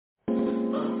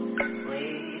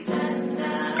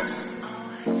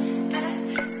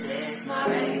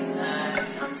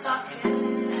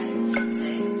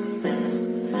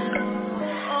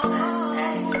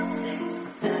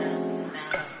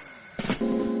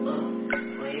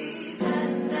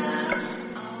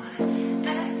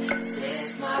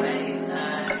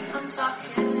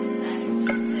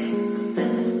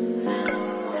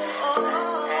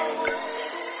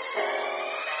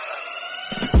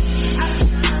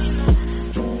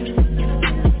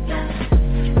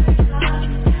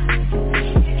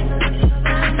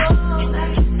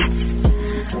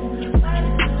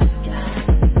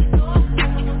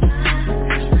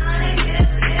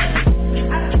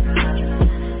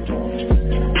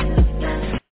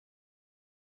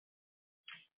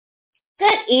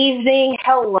evening.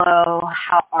 Hello.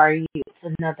 How are you?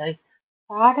 It's another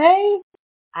Friday.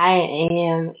 I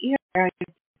am your very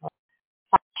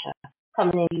Sasha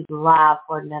coming in live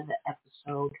for another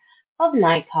episode of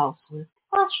Night Talks with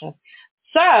Sasha.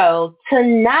 So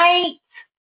tonight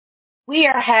we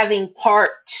are having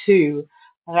part two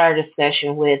of our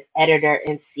discussion with editor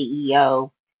and CEO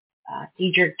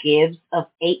Deidre Gibbs of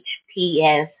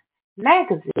HPS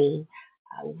magazine.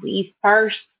 We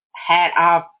first had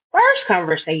our first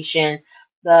conversation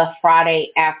the Friday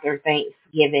after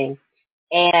Thanksgiving,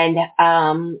 and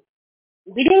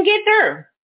we didn't get through.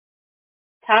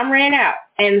 Time ran out,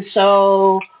 and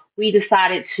so we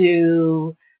decided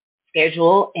to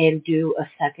schedule and do a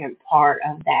second part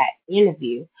of that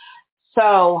interview.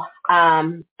 So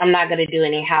I'm not going to do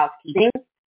any housekeeping.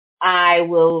 I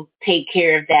will take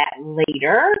care of that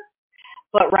later.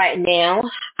 But right now,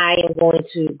 I am going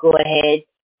to go ahead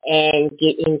and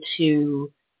get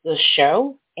into the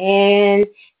show and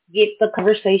get the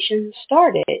conversation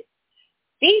started.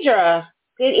 Deidre,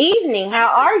 good evening.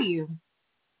 How are you?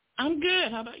 I'm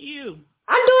good. How about you?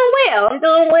 I'm doing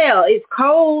well. It's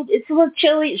cold. It's a little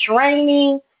chilly. It's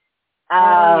raining.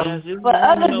 Yes, it's but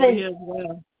other raining over than here as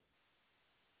well.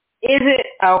 Is it?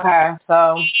 Okay,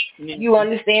 so Yeah. you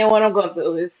understand what I'm going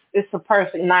through. It's a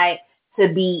perfect night to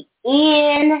be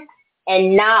in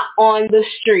and not on the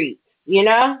street, you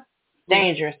know?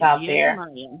 Dangerous out there.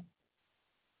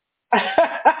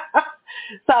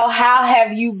 So how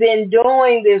have you been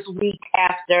doing this week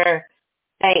after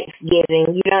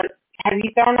Thanksgiving? Have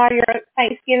you thrown all your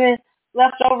Thanksgiving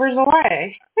leftovers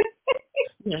away?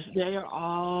 Yes, they are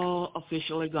all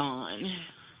officially gone,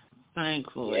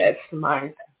 thankfully.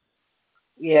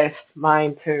 Yes,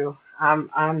 mine too.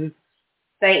 I'm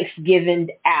Thanksgiving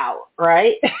out,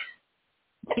 right?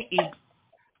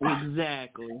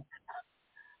 Exactly.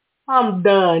 I'm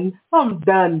done.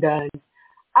 Done.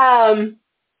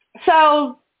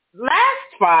 So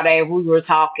last Friday we were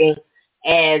talking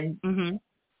and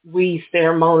we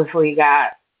ceremoniously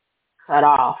got cut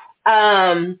off.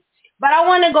 But I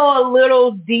want to go a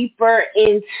little deeper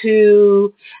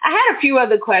into, I had a few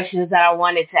other questions that I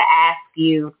wanted to ask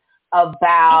you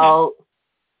about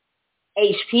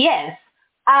HPS.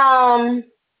 I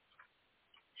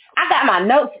got my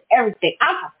notes and everything.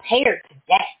 I'm prepared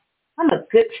today. I'm a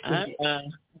good student.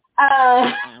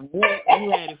 I'm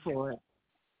ready for it.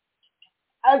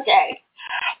 Okay.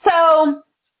 So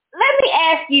let me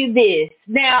ask you this.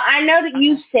 Now, I know that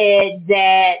you said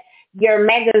that your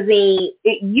magazine,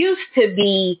 it used to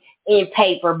be in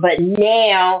paper, but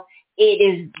now it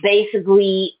is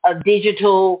basically a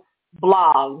digital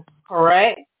blog,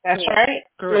 correct? That's right?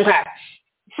 Correct. Okay.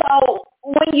 So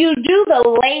when you do the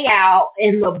layout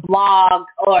in the blog,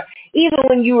 or even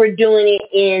when you were doing it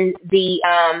in the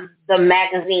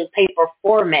magazine paper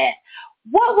format,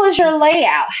 what was your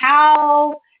layout?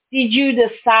 How did you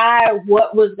decide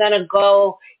what was going to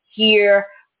go here?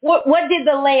 What did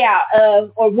the layout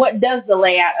of, or what does the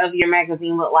layout of your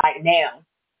magazine look like now?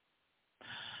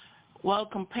 Well,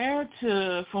 compared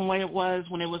to from what it was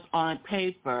when it was on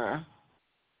paper,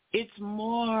 it's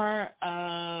more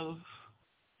of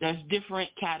there's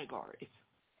different categories.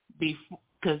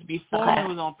 Because before when it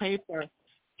was on paper,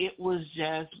 it was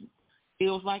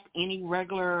like any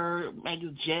regular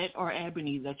maybe Jet or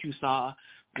Ebony that you saw,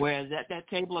 whereas that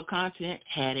table of content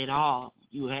had it all.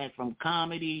 You had from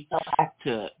comedy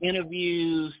to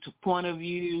interviews to point of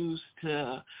views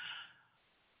to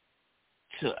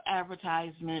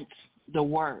advertisements, the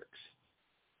works.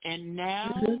 And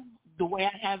now the way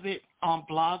I have it on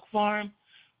blog form,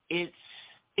 it's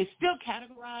still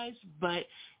categorized, but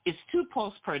it's 2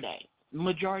 posts per day,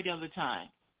 majority of the time.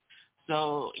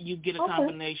 So you get a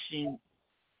combination.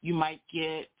 You might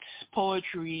get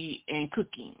poetry and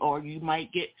cooking, or you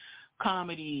might get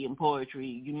comedy and poetry.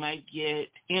 You might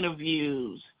get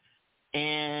interviews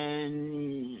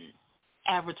and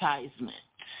advertisements.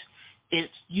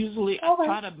 It's usually I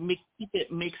try to keep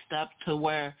it mixed up to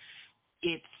where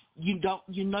it's you're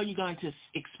going to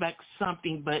expect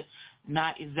something, but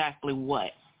not exactly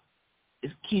what.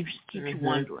 It keeps you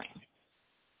wondering.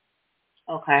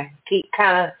 Okay,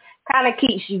 kind of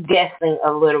keeps you guessing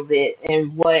a little bit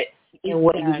and what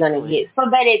you're gonna get. So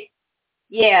that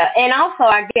and also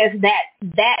I guess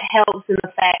that helps in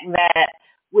the fact that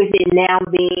with it now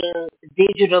being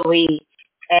digital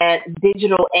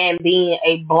and being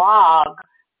a blog,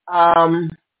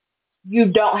 you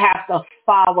don't have to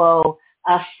follow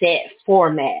a set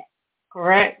format.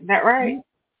 Correct? Is that right?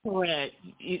 Correct.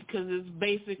 Because it's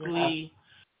basically,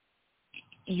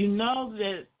 you know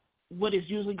that what is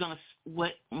usually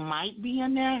what might be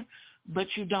in there, but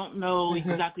you don't know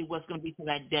exactly what's going to be for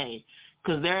that day.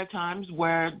 Because there are times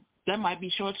where there might be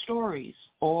short stories,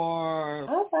 or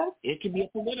it could be a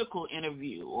political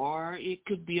interview, or it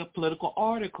could be a political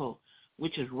article,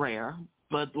 which is rare.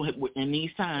 But in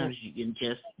these times, you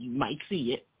might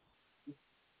see it.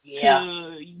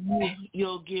 Yeah.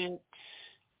 You'll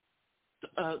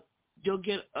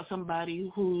get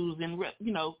somebody who's in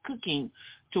cooking,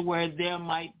 to where there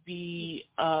might be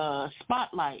a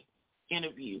spotlight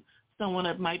interview, someone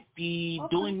that might be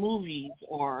doing movies,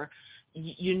 or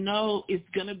it's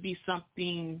going to be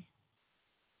something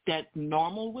that's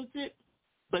normal with it,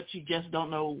 but you just don't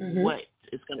know what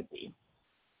it's going to be.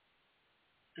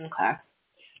 Okay.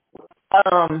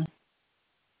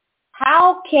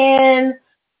 How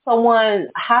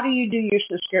do you do your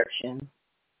subscription?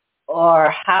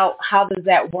 Or how does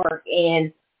that work,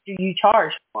 and do you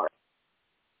charge for it?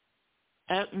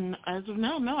 As of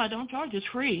now, no, I don't charge. It's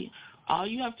free. All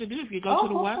you have to do, if you go to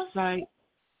the website,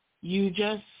 you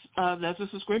just there's a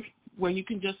subscription where you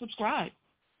can just subscribe.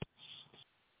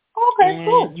 Okay, and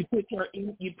cool. You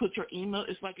put your email.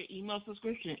 It's like an email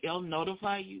subscription. It'll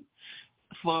notify you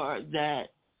for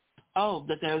that. Oh,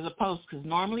 that there's a post, because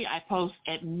normally I post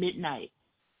at midnight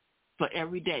for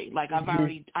every day. Like I've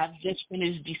just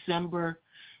finished December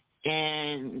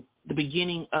and the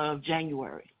beginning of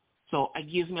January. So it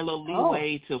gives me a little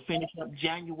leeway to finish up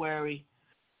January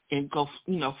and go,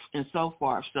 and so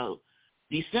far. So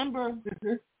December,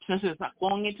 since it's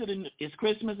going into it's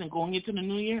Christmas and going into the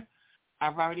New Year,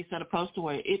 I've already set a post to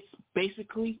where it's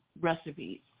basically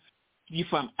recipes. You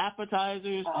from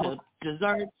appetizers to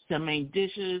desserts to main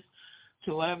dishes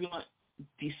to whatever you want.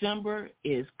 December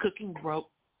is cooking broke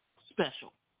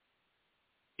special.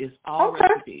 It's all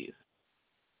recipes.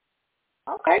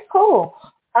 Okay, cool.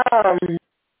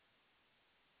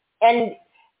 And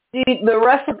the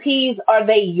recipes, are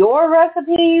they your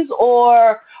recipes,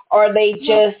 or are they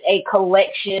just a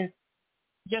collection?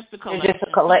 Just a collection. Just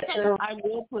a collection.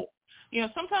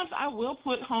 Sometimes I will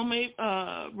put homemade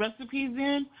recipes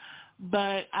in,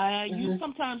 but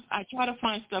sometimes I try to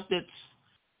find stuff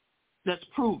that's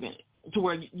proven, to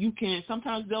where you can.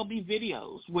 Sometimes there'll be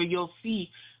videos where you'll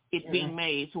see it being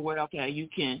made, to where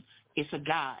it's a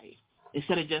guide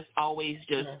instead of just always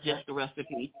just the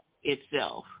recipe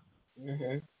itself.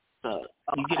 So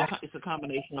you get it's a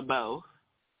combination of both.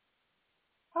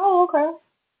 Oh, okay.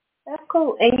 That's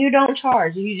cool. And you don't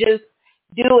charge. You just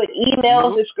do an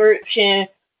email subscription.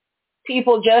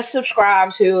 People just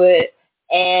subscribe to it,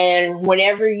 and when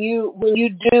you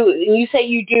say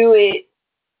you do it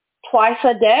twice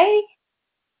a day?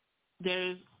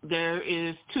 There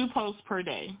is 2 posts per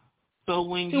day. So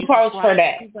when 2 posts per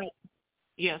day.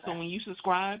 So when you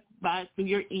subscribe through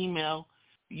your email,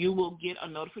 you will get a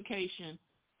notification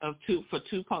for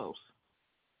 2 posts.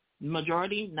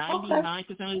 Majority, 99%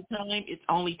 of the time, it's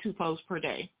only 2 posts per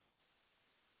day.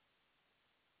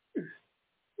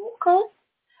 Okay.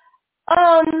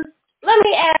 Let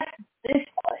me ask this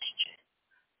question.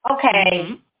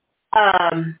 Okay.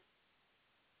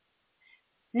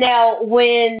 Now,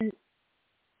 when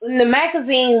the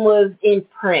magazine was in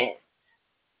print,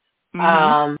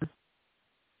 how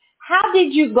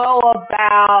did you go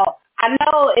about? I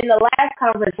know in the last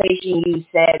conversation you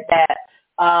said that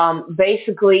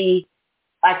basically,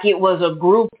 like, it was a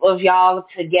group of y'all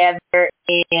together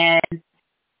and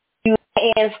you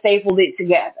hand stapled it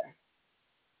together.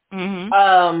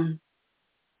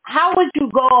 How would you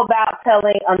go about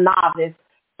telling a novice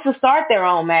to start their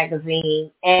own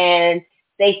magazine, and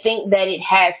they think that it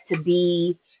has to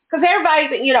be, because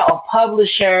everybody's, a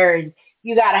publisher, and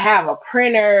you got to have a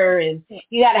printer, and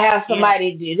you got to have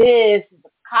somebody do this,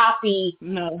 copy.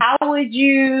 No. How would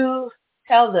you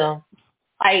tell them?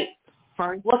 Like,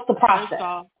 what's the process? First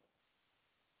off,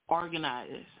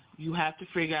 organize. You have to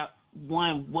figure out,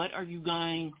 one, what are you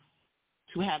going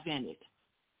to have in it?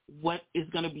 What is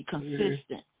going to be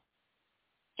consistent?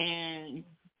 And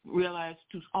realize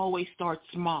to always start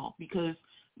small, because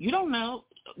you don't know,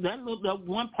 that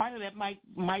one part of that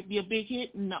might be a big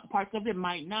hit, and parts of it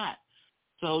might not.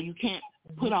 So you can't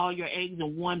put all your eggs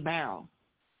in one barrel.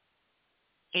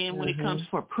 And when it comes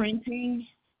for printing,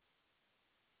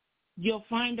 you'll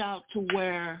find out to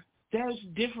where there's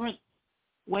different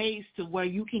ways to where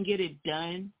you can get it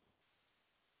done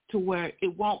to where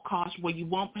it won't cost, where you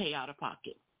won't pay out of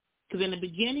pocket. Because in the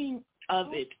beginning of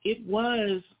it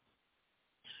was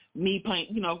me paying,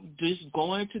 just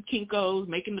going to Kinko's,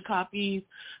 making the copies,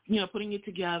 putting it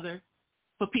together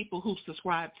for people who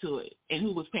subscribed to it and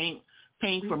who was paying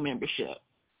for membership.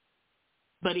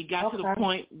 But it got to the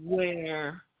point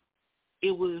where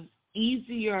it was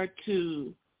easier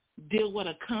to deal with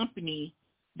a company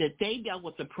that they dealt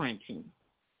with the printing,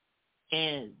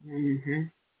 and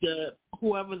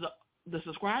whoever the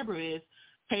subscriber is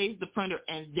pays the printer,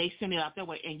 and they send it out that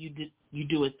way, and you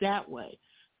do it that way.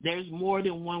 There's more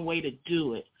than one way to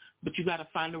do it, but you got to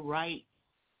find the right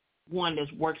one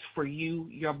that works for you,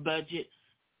 your budget,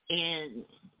 and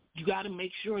you got to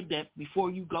make sure that before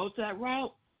you go to that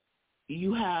route,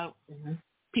 you have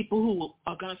people who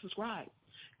are going to subscribe,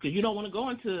 because you don't want to go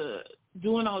into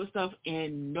doing all this stuff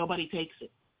and nobody takes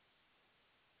it.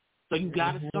 So you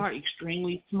got to start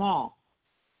extremely small.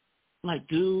 Like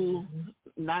do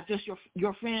not just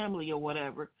your family or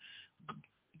whatever.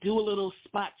 Do a little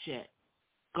spot check.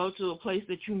 Go to a place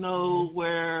that you know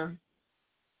where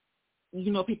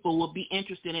you know people will be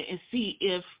interested in it, and see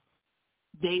if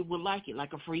they would like it,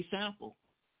 like a free sample.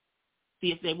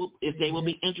 See if they will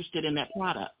be interested in that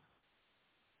product.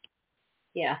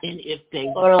 Yeah. And if they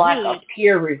or like a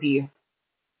peer review.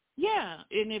 Yeah,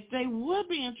 and if they would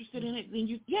be interested in it, then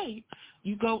you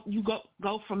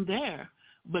go from there.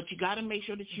 But you got to make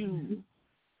sure that you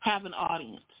have an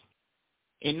audience,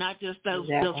 and not just those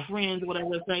friends,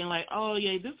 whatever, saying like, oh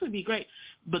yeah, this would be great,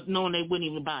 but knowing they wouldn't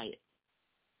even buy it.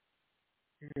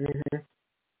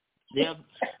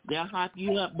 They'll hype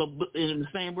you up, but in the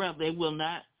same breath, they will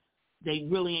not. They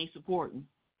really ain't supporting.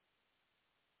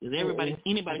 Because anybody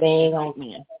can hype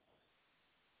me.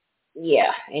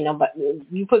 Yeah, ain't nobody.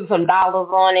 You put some dollars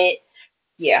on it.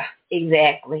 Yeah,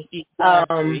 exactly.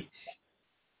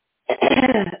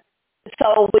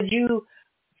 So would you?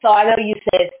 So I know you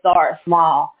said start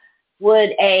small.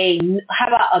 How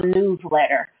about a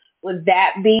newsletter?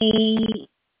 That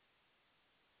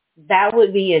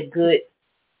would be a good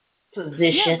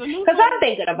position, because I'm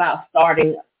thinking about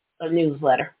starting a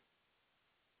newsletter.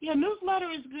 Yeah, newsletter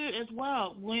is good as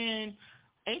well. When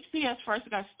HPS first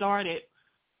got started,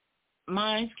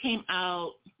 mine came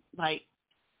out like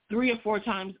 3 or 4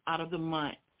 times out of the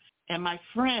month. And my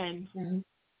friend,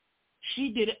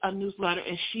 she did a newsletter,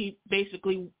 and she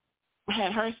basically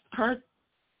had her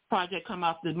project come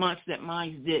out the months that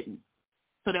mine didn't.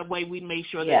 So that way we made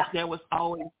sure that there was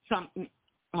always something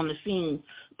on the scene,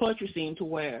 poetry scene, to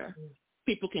where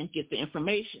people can get the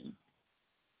information.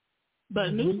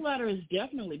 But newsletter is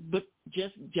definitely, but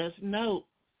just note,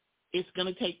 it's going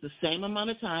to take the same amount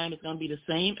of time. It's going to be the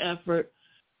same effort,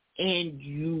 and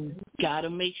you got to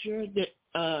make sure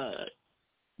that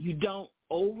you don't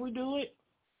overdo it,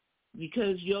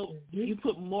 because you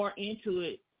put more into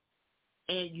it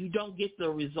and you don't get the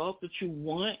result that you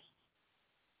want,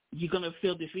 you're going to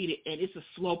feel defeated, and it's a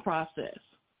slow process.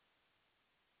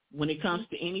 When it comes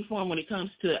to any form, when it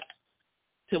comes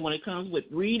with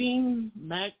reading,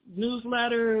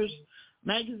 newsletters,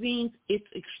 magazines, it's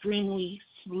extremely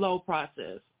slow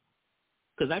process.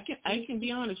 Because I can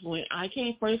be honest, when I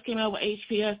first came out with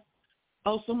HPS,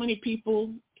 so many people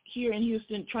here in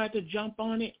Houston tried to jump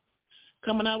on it,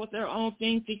 coming out with their own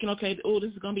thing, thinking, okay, this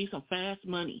is going to be some fast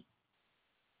money.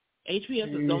 HPS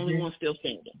is the only one still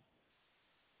standing.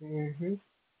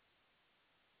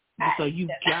 So you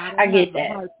got to have the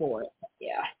heart for it.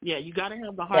 Yeah, you got to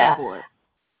have the heart for it.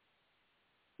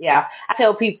 Yeah, I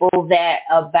tell people that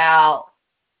about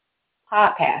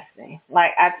podcasting.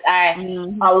 Like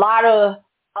a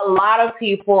lot of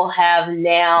people have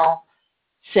now,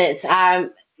 since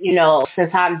I'm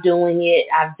doing it,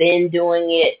 I've been doing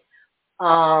it,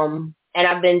 and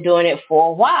I've been doing it for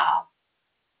a while.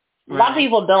 A lot of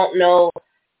people don't know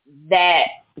that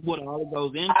what all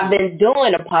goes into I've been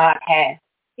doing a podcast.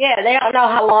 Yeah, they don't know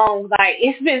how long. Like,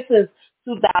 it's been since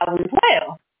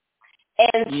 2012,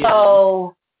 and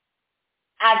so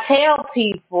I tell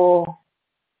people,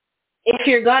 if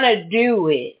you're gonna do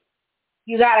it,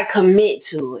 you gotta commit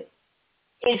to it.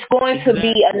 It's going to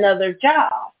be another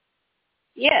job.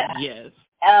 Yeah. Yes.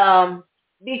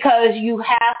 Because you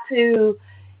have to,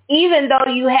 even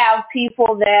though you have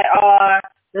people that are,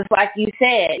 just like you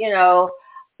said,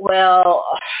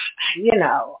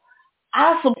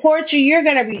 I'll support you, you're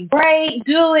going to be great,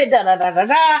 do it,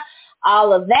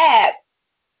 all of that.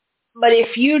 But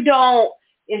if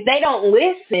they don't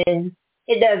listen,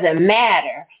 it doesn't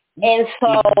matter. And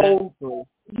so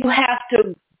you have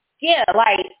to,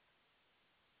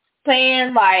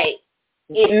 saying like,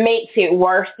 it makes it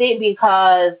worth it,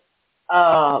 because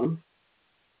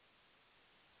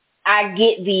I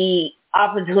get the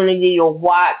opportunity to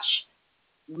watch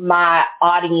my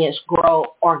audience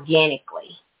grow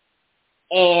organically.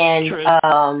 And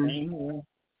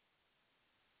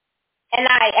and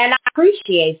I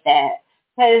appreciate that,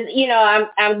 because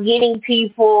I'm getting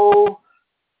people.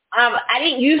 I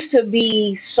didn't used to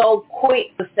be so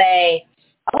quick to say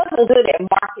I wasn't good at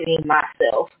marketing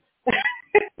myself.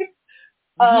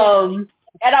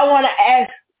 And I want to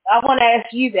ask I want to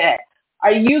ask you that.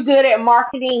 Are you good at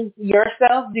marketing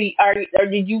yourself? Or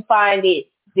did you find it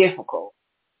difficult?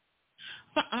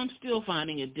 But I'm still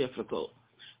finding it difficult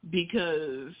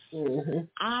because Mhm.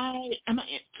 I am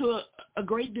to a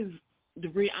great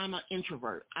degree. I'm an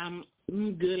introvert. I'm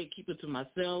good at keeping to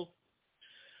myself.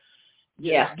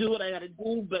 Yeah. Just do what I got to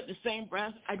do. But the same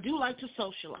breath, I do like to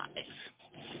socialize.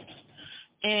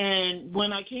 And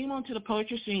when I came onto the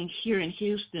poetry scene here in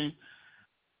Houston,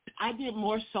 I did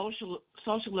more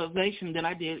socialization than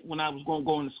I did when I was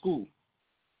going to school.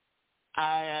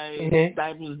 Mhm.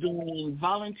 I was doing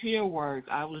volunteer work.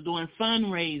 I was doing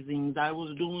fundraisings. I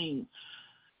was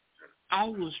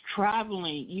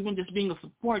traveling, even just being a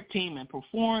support team and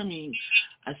performing.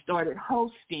 I started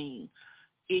hosting.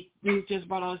 It just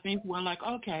brought all those things where I'm like,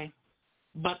 okay.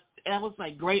 But that was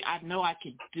like great. I know I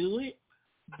could do it.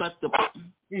 But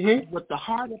the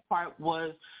harder part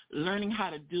was learning how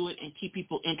to do it and keep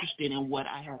people interested in what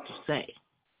I had to say.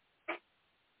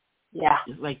 Yeah.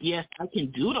 It's like, yes, I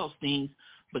can do those things,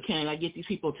 but can I get these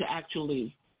people to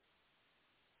actually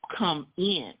come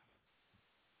in?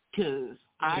 Because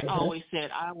I always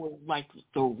said I was like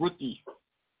the rookie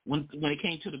when it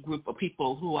came to the group of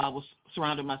people who I was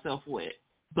surrounding myself with.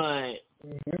 But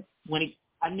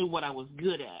I knew what I was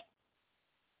good at.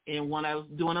 And when I was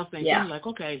doing those things, I'm like,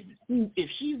 okay, if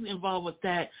she's involved with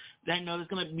that, then I know there's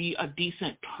going to be a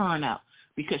decent turnout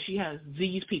because she has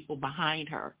these people behind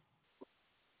her.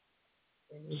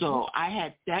 So I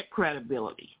had that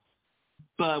credibility.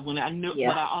 But when I knew,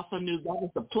 but I also knew that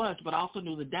was the plus, but I also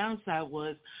knew the downside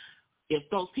was if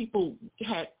those people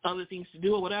had other things to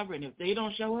do or whatever, and if they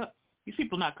don't show up, these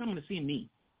people are not coming to see me.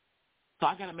 So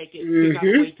I got to make it, figure out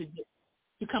a way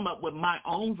to come up with my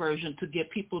own version to get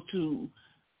people to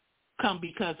come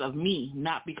because of me,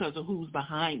 not because of who's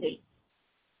behind me.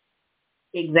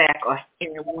 Exactly.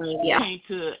 And when it came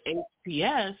to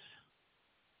HPS,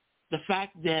 the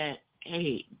fact that,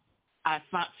 hey, I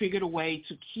figured a way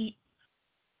to keep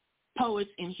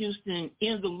poets in Houston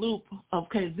in the loop of,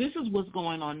 because this is what's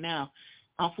going on now.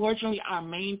 Unfortunately, our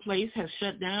main place has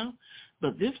shut down,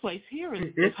 but this place here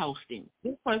is hosting.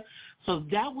 This place, so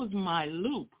that was my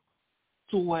loop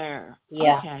to where,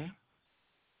 okay.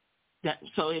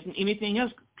 So if anything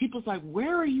else, people's like,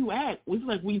 where are you at? It's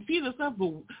like, we see the stuff,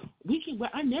 but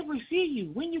I never see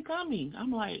you. When you coming?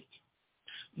 I'm like,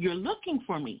 you're looking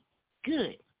for me.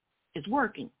 Good. It's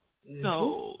working.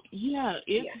 So,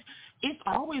 it's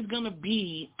always going to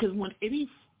be, because when any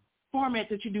format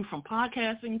that you do from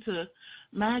podcasting to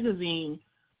magazine,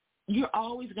 you're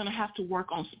always going to have to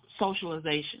work on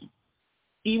socialization.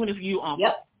 Even if you on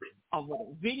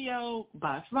video,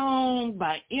 by phone,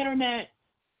 by internet,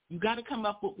 you got to come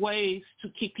up with ways to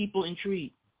keep people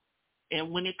intrigued.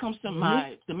 And when it comes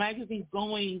to the magazine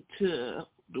going to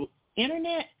the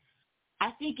internet,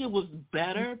 I think it was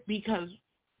better because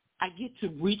I get to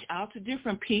reach out to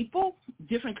different people,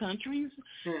 different countries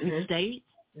and states,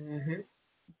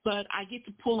 but I get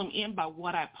to pull them in by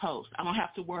what I post. I don't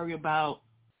have to worry about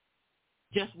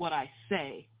just what I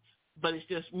say, but it's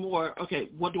just more, okay,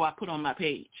 what do I put on my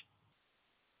page?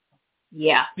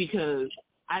 Yeah. Because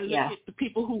I look at the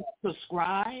people who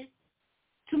subscribe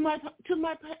to my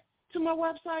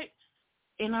website,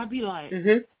 and I'd be like,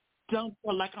 don't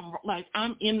feel like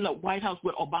I'm in the White House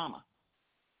with Obama.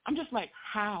 I'm just like,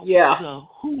 how the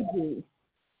who?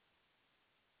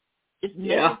 It's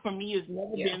never for me. It's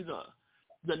never been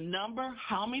the number.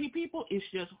 How many people? It's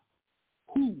just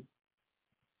who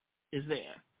is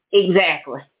there.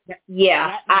 Exactly.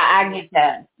 Yeah, I get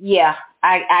that. Yeah,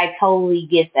 I totally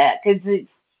get that because it's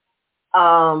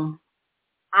I'm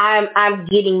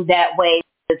getting that way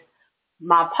with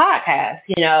my podcast.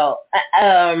 You know,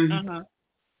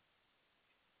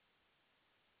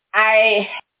 I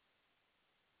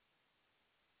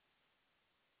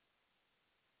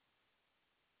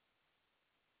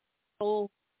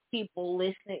people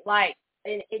listening like,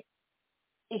 and it's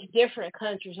different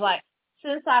countries. Like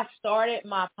since I started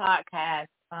my podcast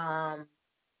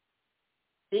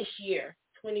this year,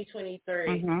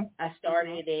 2023, I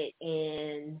started it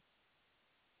in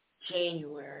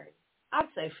January. I'd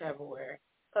say February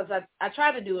because I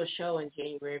tried to do a show in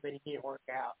January, but it didn't work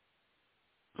out.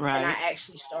 Right. And I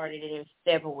actually started it in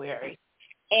February.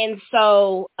 And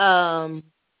so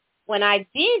when I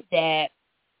did that,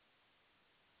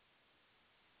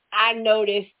 I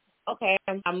noticed, okay,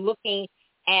 I'm looking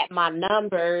at my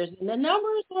numbers, and the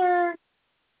numbers were,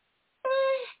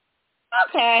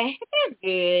 okay, they're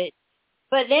good.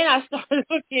 But then I started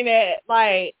looking at,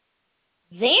 like,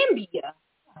 Zambia.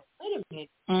 Wait a minute.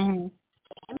 Zambia?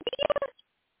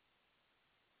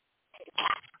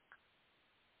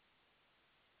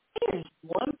 There's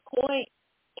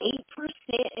 8%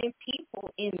 in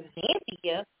people in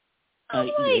Zambia.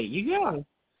 There you go.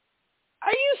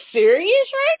 Are you serious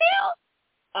right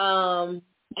now?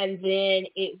 And then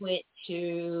it went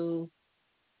to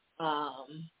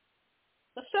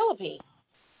the Philippines.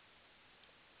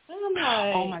 And I'm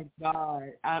like, oh my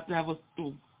God,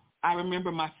 I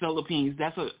remember my Philippines.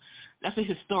 That's a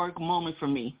historic moment for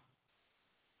me.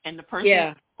 And the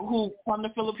person who from the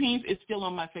Philippines is still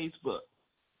on my Facebook.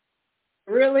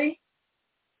 Really?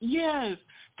 Yes,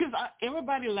 because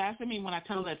everybody laughs at me when I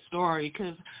tell that story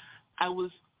because I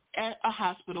was at a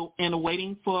hospital and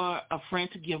waiting for a friend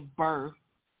to give birth,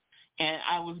 and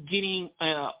I was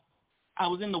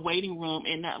in the waiting room,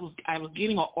 and I was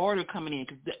getting an order coming in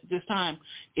because this time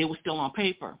it was still on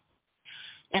paper,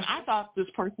 and I thought this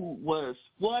person was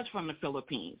from the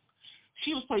Philippines.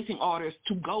 She was placing orders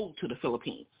to go to the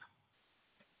Philippines.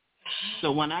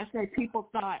 So when I said people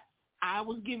thought I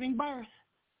was giving birth,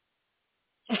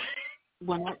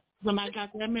 when I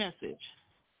got that message.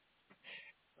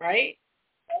 Right?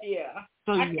 Yeah.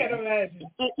 So I can imagine.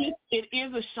 It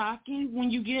is a shocking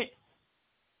when you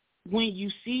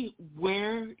see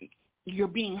where you're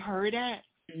being heard at,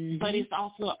 but it's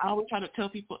also, I always try to tell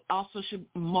people, also should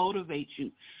motivate you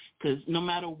because no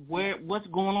matter what's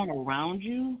going on around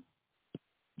you,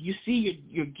 you see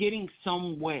you're getting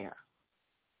somewhere.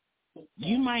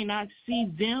 You might not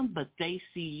see them, but they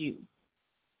see you.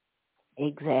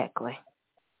 Exactly.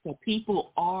 So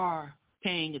people are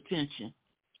paying attention,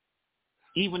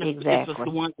 even if it's the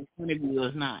one in front of you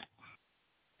is not.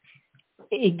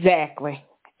 Exactly.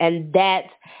 And that's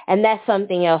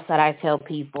something else that I tell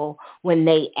people when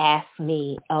they ask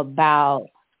me about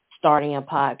starting a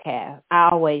podcast. I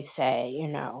always say,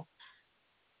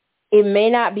 it may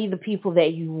not be the people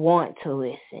that you want to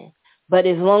listen, but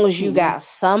as long as you got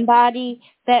somebody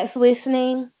that's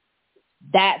listening,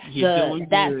 that's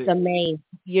the main.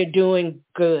 You're doing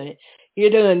good. You're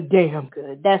doing damn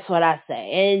good. That's what I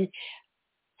say.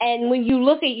 And when you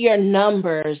look at your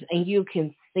numbers and you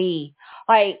can see,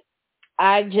 like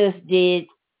I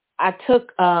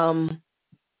took some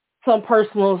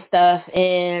personal stuff,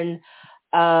 and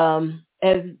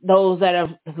as those that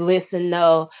have listened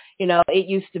know, it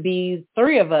used to be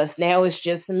 3 of us. Now it's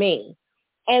just me.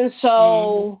 And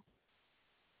so,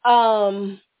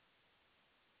 and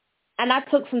I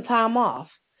took some time off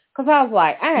because I was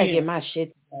like, I gotta get my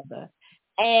shit together.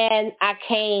 And I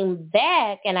came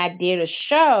back and I did a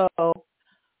show,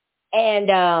 and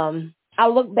I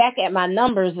look back at my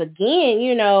numbers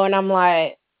again, and I'm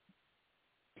like,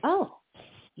 oh,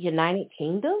 United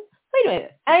Kingdom? Wait a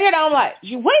minute. And I'm like,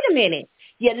 wait a minute.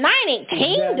 United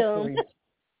Kingdom?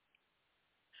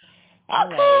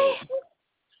 Okay.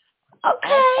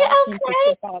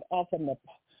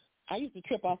 I used to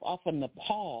trip off of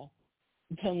Nepal.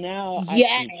 Until now, I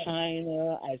see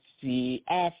China, I see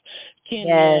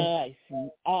Kenya, I see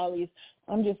all these.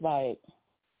 I'm just like,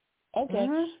 okay,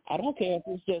 I don't care if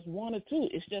it's just 1 or 2.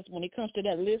 It's just when it comes to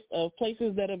that list of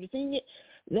places that have seen it,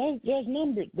 there's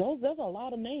numbers. There's a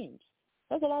lot of names.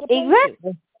 There's a lot of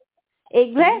places.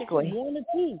 Exactly. Even if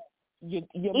it's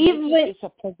 1 or 2, it's a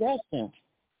progression.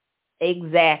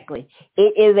 Exactly.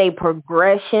 It is a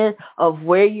progression of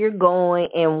where you're going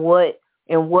and what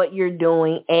you're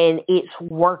doing, and it's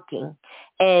working.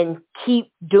 And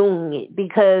keep doing it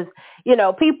because,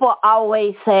 people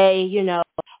always say, a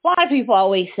lot of people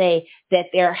always say that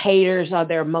their haters are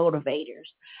their motivators.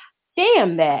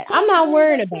 Damn that. I'm not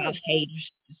worried about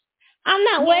haters. I'm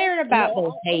not worried about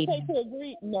those haters. I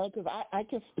agree. No, because I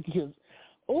had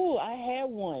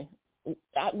one.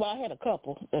 I had a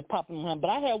couple that popped in my mind, but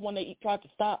I had one that tried to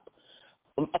stop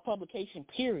a publication,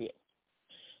 period.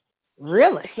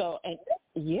 Really? So,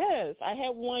 yes, I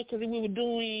had one because we were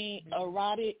doing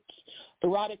erotic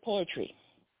poetry.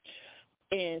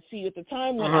 And see, at the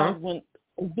time when I was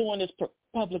doing this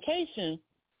publication,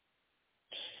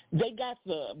 they got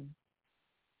the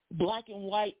black and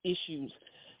white issues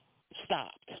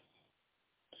stopped.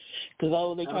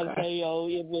 Because, they try to say,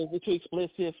 it was too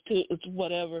explicit, it's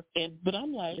whatever. But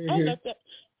I'm like, I let that.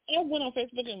 I went on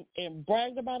Facebook and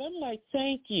bragged about it. I'm like,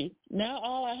 thank you. Now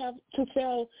all I have to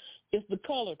sell is the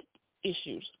colored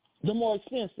issues, the more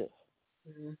expensive.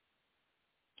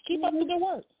 Keep up the good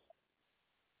work.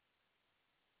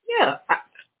 Yeah.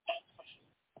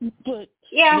 But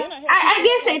I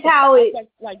guess it's how it.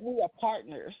 Like we are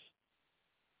partners.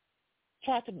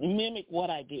 Try to mimic what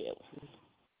I did.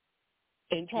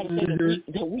 And try to say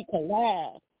that we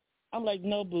collab. I'm like,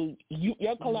 no, boo.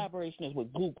 Your collaboration is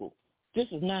with Google.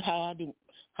 This is not how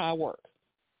I work.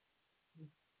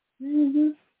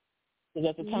 Because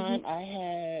at the time, I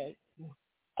had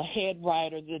a head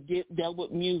writer that dealt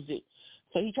with music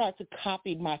So he tried to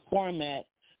copy my format,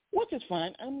 which is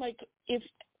fine. I'm like, if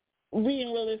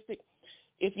being realistic,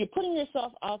 if you're putting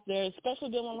yourself out there, especially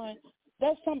doing online,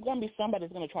 there's going to be somebody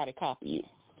that's going to try to copy you.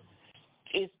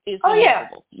 It's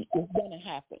inevitable. Yeah. It's going to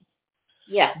happen.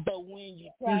 Yeah. But when you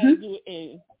try to do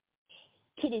it,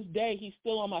 to this day, he's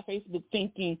still on my Facebook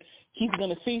thinking he's going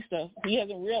to see stuff. They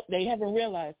haven't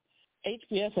realized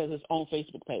HPS has its own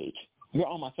Facebook page. You're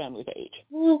on my family page.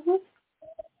 Mm-hmm.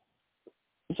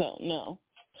 So, no.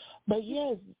 But,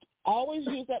 yes, always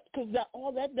use that because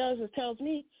all that does is tells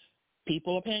me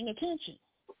people are paying attention.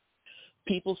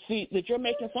 People see that you're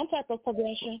making some type of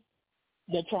progression.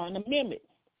 They're trying to mimic.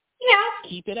 Yeah.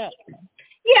 Keep it up.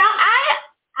 Yeah,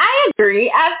 I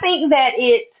agree. I think that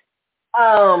it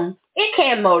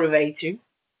can motivate you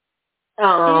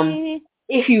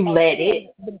if you let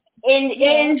it. And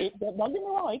don't get me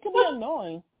wrong, it can be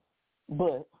annoying,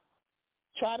 but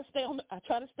try to stay on the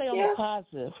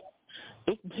positive,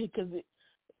 because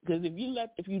if you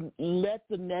let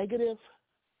the negative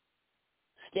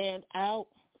stand out,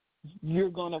 you're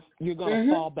gonna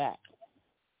fall back.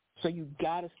 So you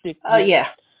gotta stick with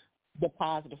the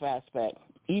positive aspect.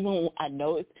 Even I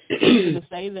know it's easy to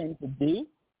say than to do,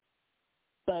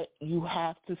 but you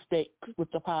have to stick with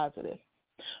the positive.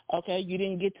 Okay, you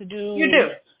didn't get to do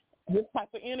this type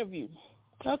of interview.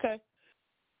 Okay,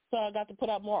 so I got to put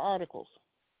out more articles.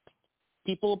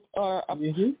 People are,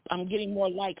 I'm getting more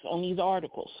likes on these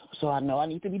articles, so I know I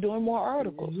need to be doing more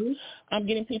articles. I'm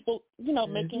getting people,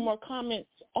 making more comments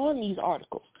on these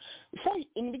articles. Before,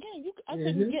 in the beginning, I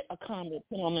couldn't get a comment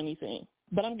put on anything,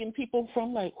 but I'm getting people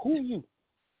from like, who are you?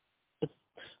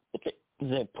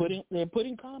 They're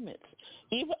putting comments.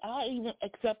 I even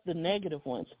accept the negative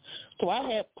ones. So I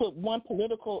had put one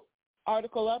political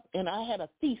article up, and I had a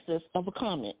thesis of a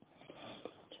comment.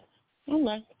 I'm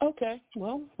like, okay,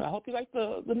 well, I hope you like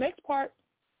the next part.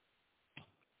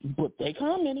 But they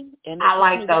commenting, and I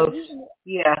like those.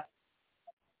 Yeah.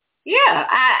 Yeah,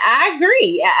 I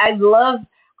agree.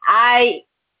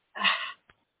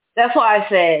 That's why I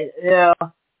said,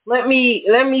 let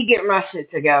me get my shit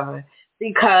together,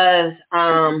 because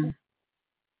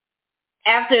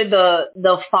after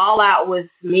the fallout with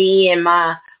me and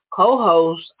my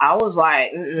co-host, I was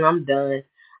like, I'm done.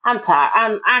 I'm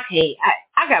tired. I can't.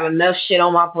 I got enough shit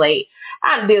on my plate.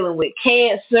 I'm dealing with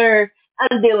cancer.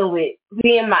 I'm dealing with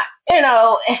being my,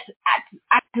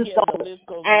 I just don't.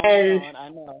 And I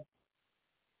know.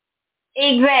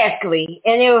 Exactly.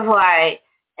 And it was like,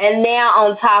 and now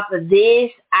on top of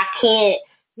this, I can't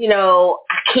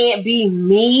be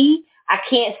me. I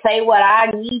can't say what I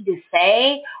need to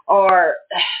say, or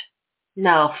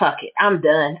no, fuck it. I'm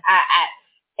done.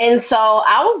 And so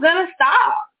I was going to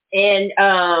stop. And,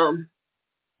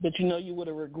 but you would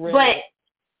have regretted but it.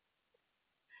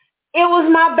 It was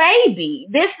my baby.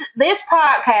 This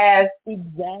podcast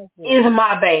is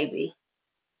my baby.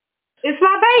 It's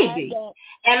my baby.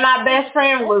 And my best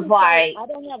friend was like, I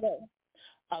don't have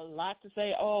a lot to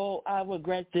say. Oh, I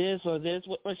regret this or this.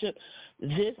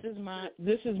 This is mine.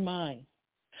 This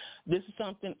is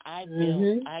something I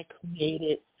built. I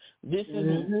created. This is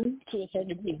to a certain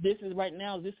degree. This is right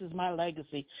now. This is my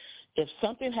legacy. If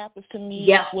something happens to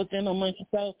me within a month or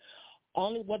so,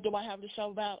 only what do I have to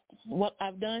show about what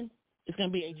I've done? It's going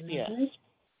to be HPS.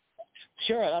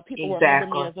 Sure, people will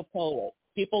remember me as a poet.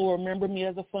 People will remember me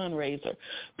as a fundraiser.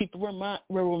 People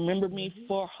will remember me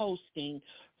for hosting,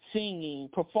 singing,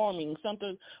 performing,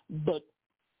 something. But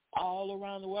all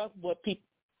around the world, what people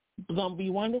are going to be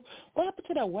wondering, what happened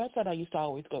to that website I used to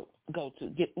always go to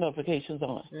get notifications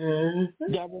on?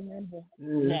 Y'all remember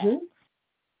that?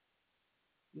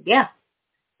 Yeah,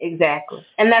 exactly.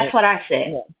 And that's what I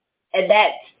said. Yeah.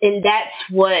 And that's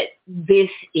what this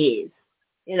is.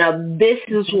 This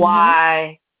is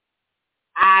why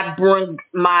I bring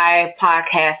my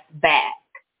podcast back.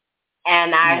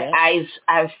 And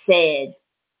I've said,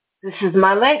 this is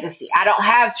my legacy. I don't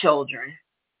have children.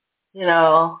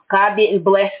 God didn't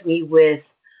bless me with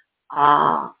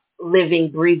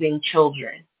living, breathing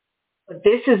children. But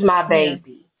this is my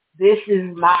baby. This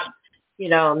is my,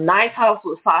 Night Talks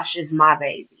with Sasha is my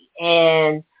baby.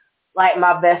 And like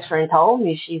my best friend told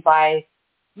me, she's like,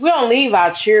 we don't leave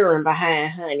our children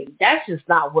behind, honey. That's just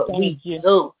not what we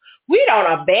do. We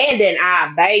don't abandon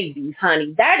our babies,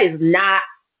 honey. That is not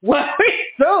what we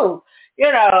do.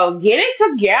 Get it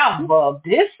together.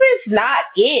 This is not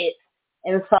it.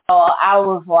 And so I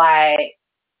was like,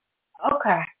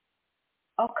 okay.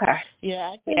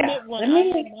 Yeah, I can admit when I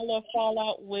had my little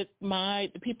fallout with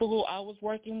the people who I was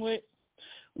working with,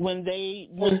 when they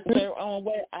went their own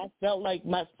way, I felt like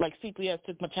CPS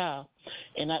took my child,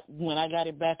 and when I got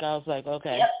it back, I was like,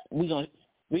 okay, we gonna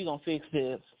fix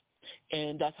this.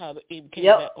 And that's how it came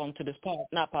Yep. back onto this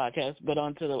not podcast, but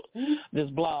onto this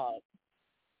blog,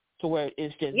 to where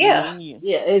it's just me and you.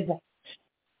 Yeah,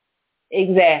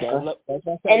 exactly.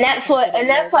 And that's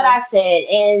what I said.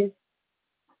 And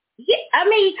yeah, I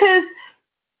mean, because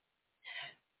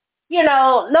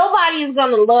nobody is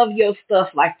gonna love your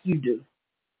stuff like you do,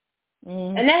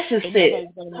 and that's just it.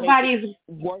 Nobody's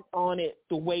work on it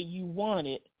the way you want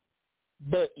it,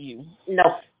 but you.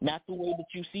 No. Not the way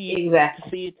that you see it.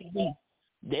 Exactly. See it to be.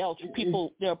 There are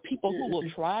people who will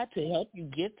try to help you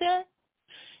get there,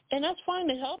 and that's fine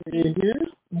to help you.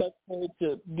 But for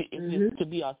it to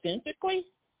be authentically,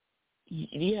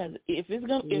 yeah, if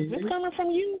it's coming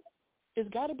from you, it's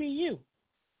got to be you.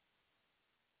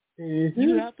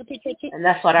 You have to put your and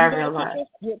that's what I realized.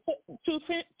 Put two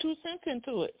cents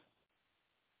into it.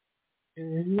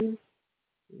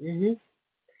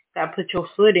 Gotta put your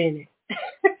foot in it.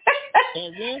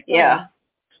 And then yeah.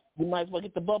 You might as well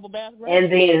get the bubble bath right.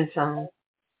 And then some.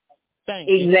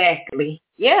 Exactly.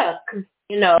 Yeah, because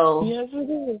yes,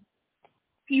 it is.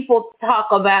 People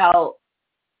talk about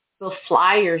the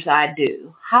flyers I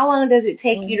do. How long does it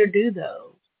take you to do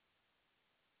those?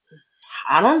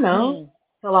 I don't know.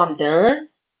 Till I'm done.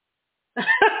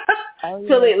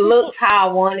 Till it looks how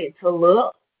I want it to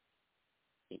look.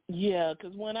 Yeah,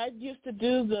 because when I used to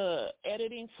do the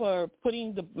editing for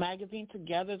putting the magazine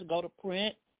together to go to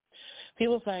print,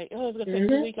 people was like, "Oh, it's gonna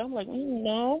take a week." I'm like,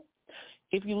 "No,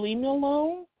 if you leave me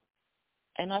alone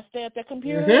and I stay at that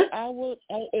computer,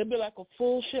 it'd be like a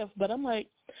full shift." But I'm like,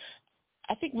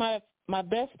 I think my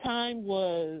best time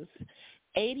was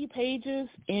 80 pages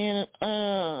in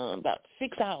about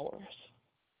 6 hours.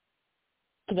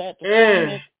 Because I had to film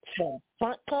it from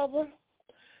front cover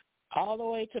all the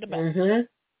way to the back.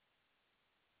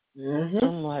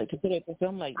 I'm like, to put it to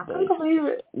film, like, I can't believe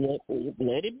it.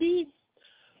 Let it be.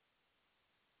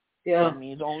 Yeah. That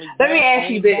means only Let me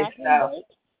ask you this, though.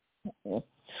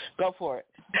 Go for it.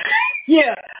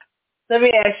 Yeah. Let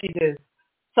me ask you this.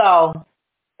 So,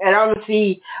 and I'm gonna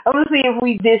see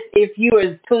if you are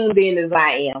as tuned in as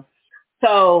I am.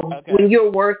 So, when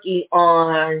you're working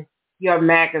on your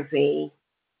magazine,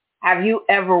 have you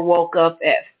ever woke up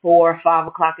at 4 or 5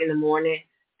 o'clock in the morning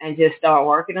and just start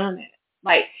working on it?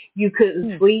 Like you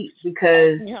couldn't sleep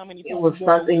because it was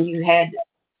something you had.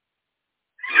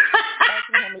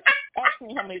 Ask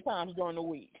me how many times during the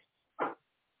week.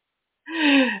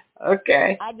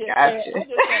 Okay. I just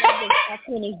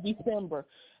finished December.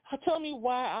 Tell me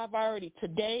why I've already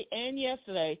today and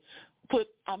yesterday put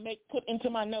into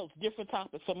my notes different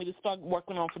topics for me to start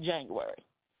working on for January.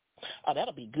 Oh,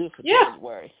 that'll be good for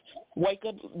January. Wake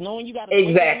up knowing you got to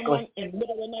wake up in the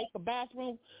middle of the night for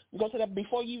bathroom. Go to that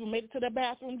before you even made it to that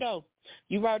bathroom door.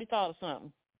 You've already thought of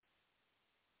something.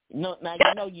 No, now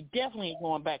you know you definitely ain't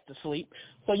going back to sleep,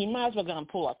 so you might as well go and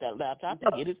pull out that laptop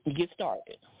and get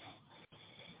started.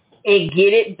 And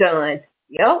get it done.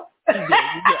 Yep.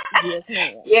 Yes,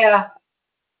 ma'am. Yeah.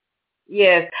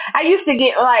 Yes. I used to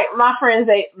get like my friends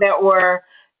that were,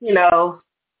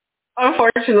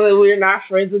 unfortunately we're not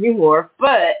friends anymore,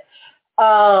 but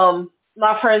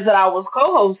my friends that I was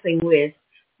co-hosting with,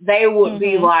 they would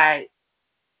be like,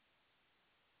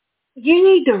 "You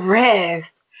need to rest.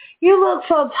 You look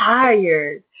so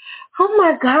tired. Oh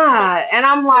my God." And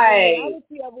I'm like, the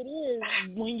reality of it is,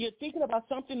 when you're thinking about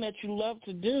something that you love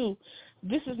to do,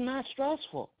 this is not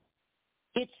stressful.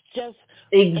 It's just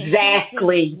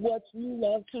exactly what you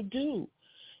love to do.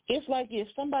 It's like if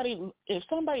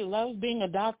somebody loves being a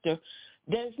doctor,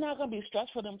 then it's not going to be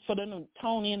stressful for them to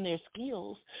tone in their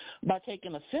skills by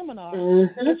taking a seminar.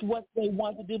 It's what they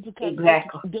want to do because they're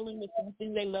dealing with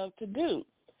something they love to do.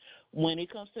 When it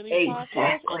comes to these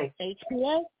podcasts and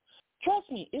HPS, trust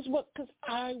me, it's because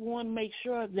I want to make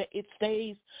sure that it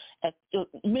stays at the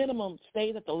minimum,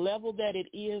 stays at the level that it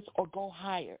is or go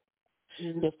higher.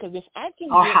 Because if I can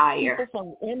get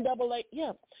people from the NAA,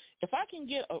 if I can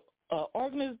get a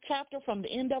organized chapter from the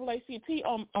NAACP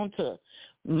onto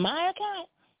my account,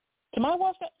 to my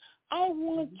website, I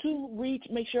want to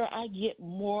make sure I get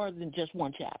more than just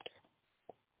one chapter.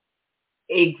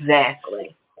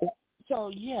 Exactly.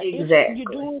 So, if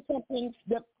you're doing something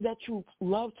that you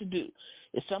love to do,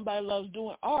 if somebody loves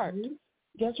doing art,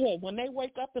 guess what? When they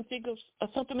wake up and think of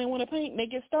something they want to paint and they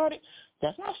get started,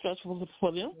 that's not stressful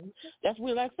for them. That's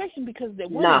relaxation because they're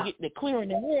clearing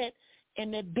their head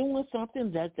and they're doing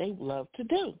something that they love to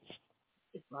do.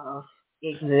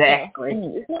 Exactly.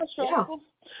 It's not stressful.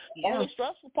 Yeah. Only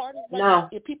stressful part is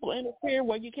if people interfere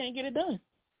where you can't get it done.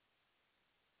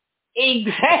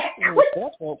 Exactly.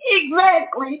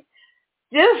 Exactly.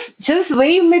 Just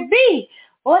leave me be.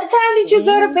 What time did you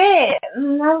go to bed? I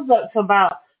was up to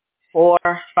about 4,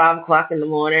 5 o'clock in the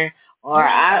morning, or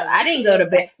I didn't go to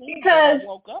bed because I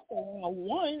woke up around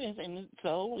 1, and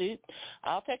so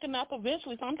I'll take a nap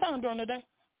eventually sometime during the day.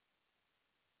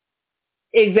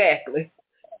 exactly,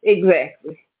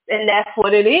 and that's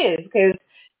what it is because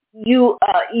you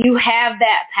have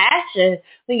that passion,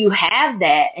 so you have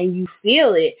that and you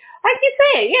feel it. Like you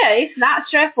said, yeah, it's not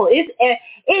stressful. It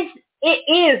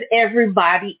is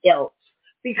everybody else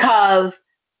because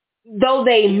though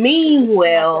they mean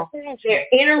well, they're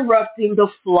interrupting the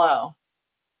flow.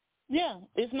 Yeah,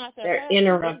 it's not their They're passion.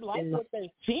 interrupting They like what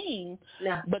they're seeing,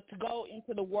 but to go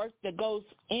into the work that goes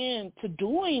into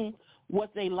doing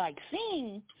what they like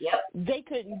seeing, they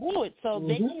couldn't do it, so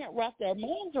they can't wrap their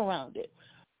minds around it.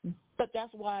 But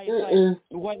that's why it's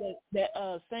like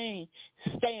that saying,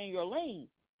 stay in your lane.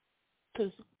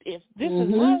 Because if this is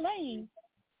my lane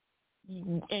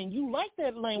and you like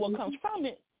that lane, what comes from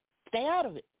it, stay out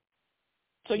of it.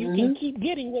 So you can keep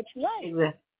getting what you like.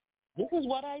 Exactly. This is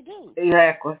what I do.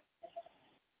 Exactly.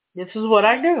 This is what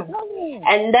I do.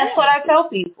 And that's what I tell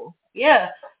people. Yeah.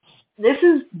 This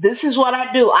is what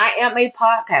I do. I am a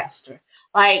podcaster.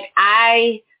 Like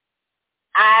I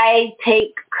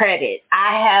take credit.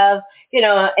 I have,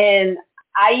 and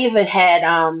I even had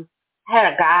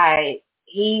a guy,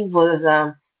 he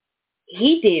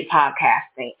did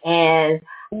podcasting, and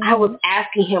I was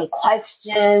asking him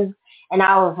questions, and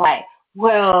I was like,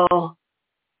 well,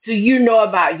 do you know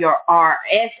about your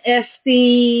RSS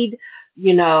feed?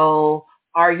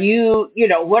 Are you,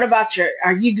 what about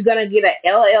are you going to get an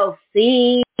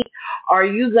LLC? Are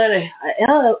you going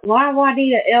to, why do I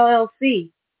need an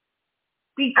LLC?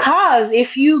 Because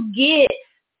if you get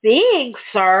big,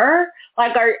 sir,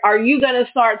 like, are you going to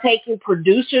start taking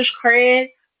producer's cred?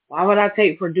 Why would I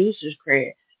take producer's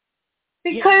cred?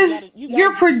 Because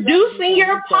you're producing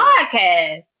your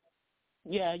podcast.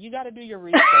 Yeah, you got to do your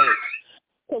research.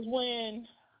 Because when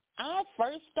I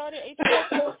first started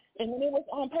HPS, and when it was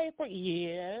on paper,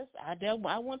 yes, I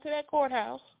went to that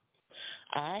courthouse.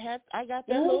 I got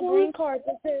that little green card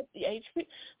that said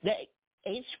the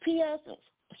HPS,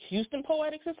 Houston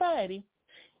Poetic Society,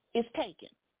 is taken.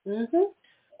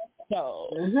 So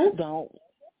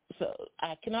So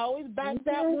I can always back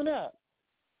that one up.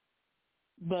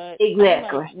 But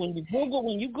exactly, like,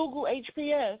 when you Google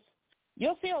HPS,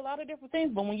 you'll see a lot of different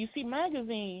things. But when you see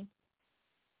magazine,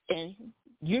 and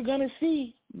you're gonna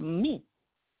see me,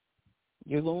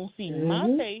 you're gonna see my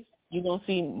face. You're gonna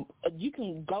see. You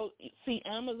can go see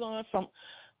Amazon from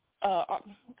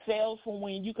sales from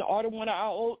when you can order one of our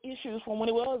old issues from when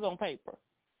it was on paper.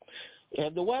 Yeah,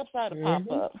 the website will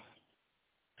pop up.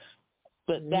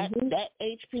 But that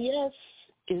HPS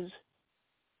is,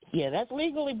 that's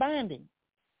legally binding.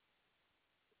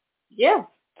 Yeah.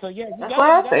 So that's what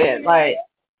I said. Like,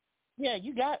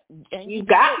 you got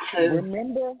to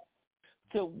remember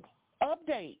to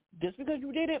update. Just because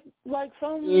you did it like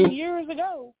some years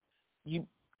ago, and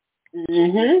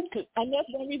that's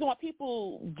one reason why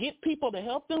people get people to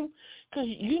help them, because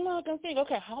you're not gonna think,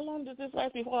 okay, how long does this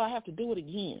last before I have to do it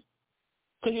again?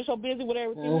 Because you're so busy with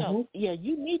everything else. Yeah,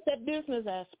 you need that business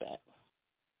aspect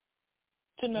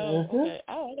to know, okay,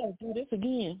 I got to do this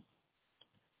again.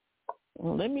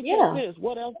 Well, let me check this.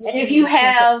 What else? And if you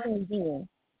have,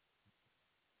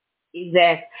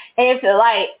 exactly. And if,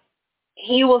 like,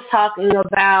 he was talking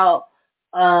about,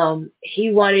 he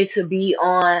wanted to be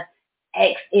on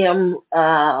XM,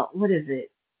 what is it?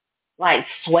 Like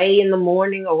Sway in the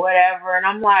Morning or whatever, and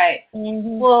I'm like,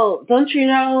 well, don't you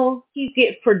know he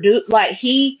gets produced, like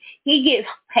he gets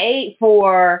paid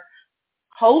for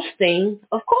hosting,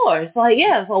 of course. Like,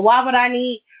 yeah, so why would I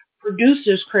need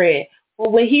producer's credit?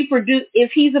 Well, when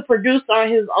if he's a producer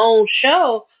on his own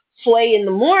show, Sway in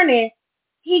the Morning,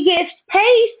 he gets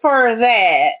paid for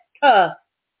that.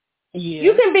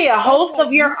 You can be a host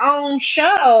of your own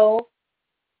show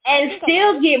and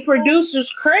still get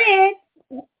producer's credit.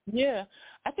 Yeah,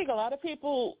 I think a lot of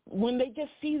people, when they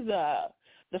just see the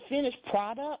finished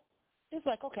product, it's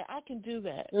like, okay, I can do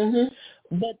that.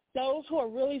 But those who are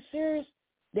really serious,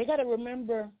 they got to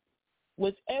remember,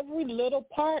 with every little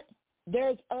part,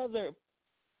 there's other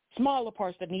smaller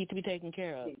parts that need to be taken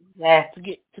care of to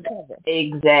get to cover.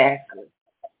 Exactly.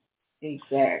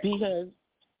 Because,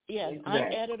 I'm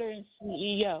editor and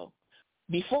CEO.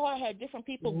 Before, I had different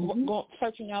people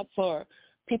searching out for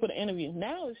people to interview.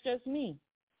 Now it's just me.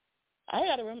 I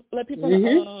got to let people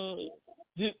know,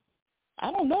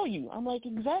 I don't know you. I'm like,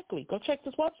 exactly. Go check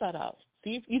this website out.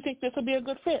 See if you think this will be a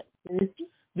good fit.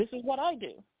 This is what I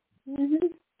do.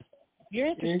 You're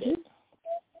interested.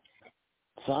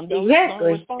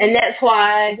 Exactly. And that's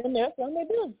why.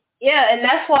 Yeah, and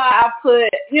that's why I put,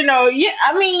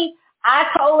 I mean, I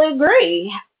totally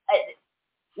agree.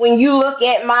 when you look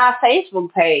at my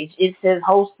Facebook page, it says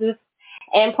hostess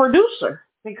and producer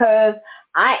because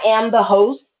I am the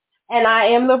host and I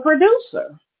am the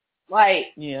producer.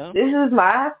 Like, Yeah. this is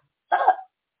my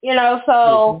stuff,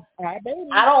 so I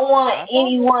don't want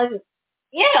anyone,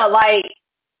 like,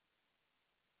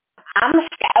 I'm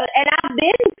scouting, and I've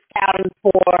been scouting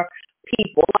for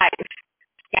people, like,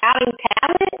 scouting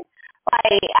talent.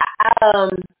 Like,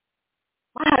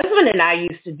 my husband and I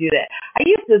used to do that. I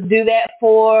used to do that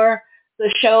for the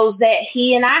shows that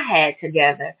he and I had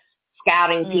together,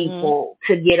 scouting people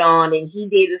to get on, and he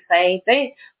did the same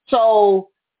thing. So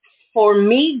for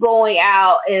me going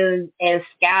out and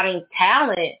scouting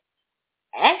talent,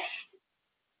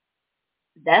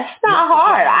 that's not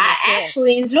hard. I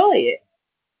actually enjoy it.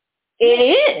 It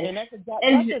is. And that's a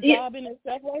job in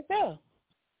itself right there.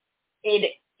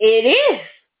 It is.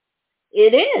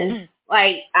 It is.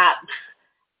 Like, I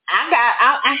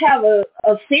have a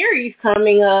series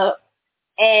coming up,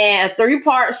 and a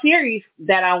 3-part series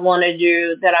that I want to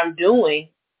do, that I'm doing.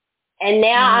 And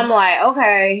now I'm like,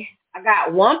 okay, I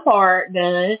got one part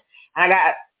done. I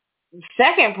got the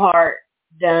second part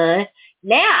done.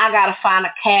 Now I got to find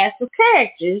a cast of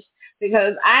characters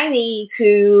because I need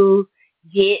to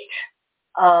get,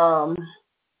 I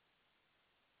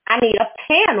need a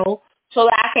panel so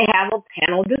that I can have a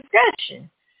panel discussion.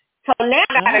 So now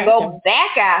I got to go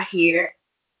back out here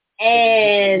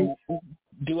and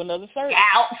do another search.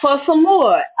 Out for some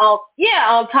more.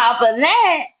 On top of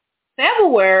that,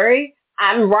 February,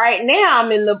 I'm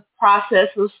in the process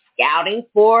of scouting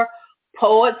for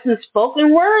poets and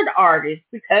spoken word artists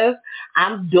because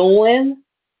I'm doing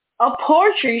a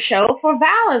poetry show for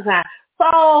Valentine's.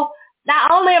 So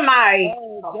not only am I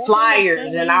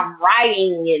flyers and I'm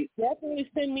writing and definitely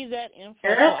send me that info.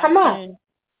 Girl, come on.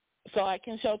 So I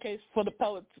can showcase for the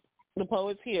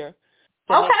poets here.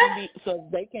 So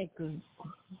they can,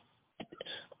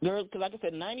 girls, because like I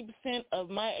said, 90% of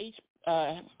my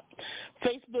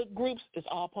Facebook groups is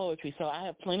all poetry. So I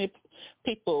have plenty of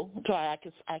people I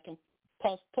can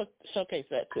showcase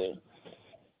that too.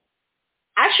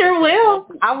 I sure will.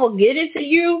 I will get it to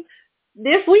you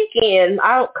this weekend.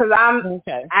 I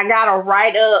gotta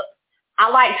write up. I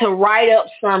like to write up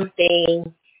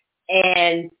something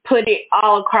and put it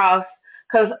all across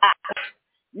because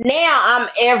now I'm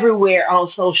everywhere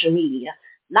on social media.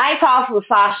 Night Talks with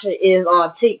Sasha is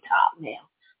on TikTok now.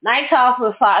 Night Talks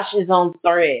with Sasha is on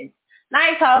Threads.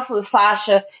 Night Talks with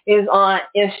Sasha is on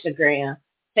Instagram,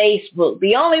 Facebook.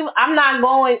 I'm not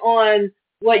going on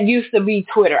what used to be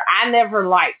Twitter. I never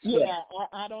liked Twitter. Yeah,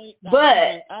 I don't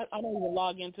even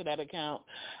log into that account.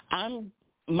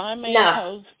 My main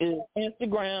post is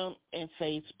Instagram and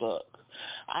Facebook.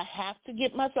 I have to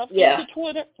get myself into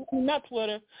Twitter, not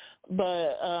Twitter,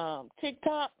 but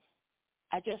TikTok.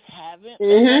 I just haven't.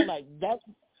 Like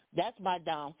that's my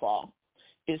downfall.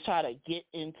 Is try to get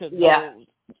into those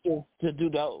to do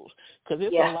those because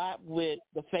it's a lot with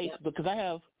the Facebook. Because I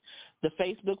have the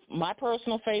Facebook, my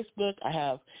personal Facebook. I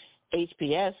have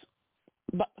HPS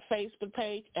Facebook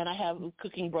page, and I have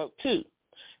Cooking Broke 2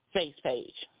 face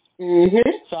page.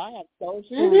 So I have those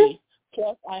 3.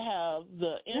 Plus I have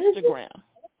the Instagram.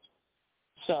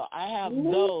 So I have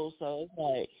those. So it's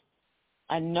like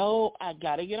I know I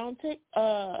gotta get on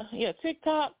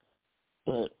TikTok,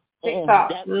 but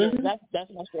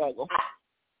that's my struggle.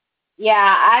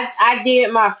 Yeah, I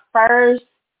did my first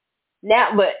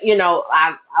now, but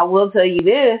I will tell you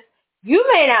this: you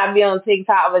may not be on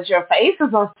TikTok, but your face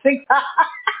is on TikTok.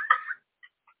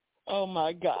 Oh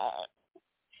my God!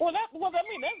 Well, that's good.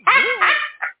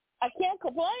 I can't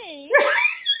complain,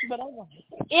 but I'm like,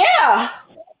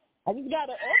 I just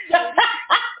gotta update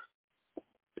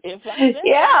it.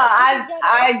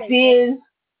 I did.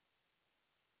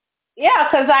 Yeah,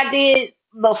 because I did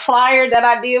the flyer that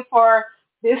I did for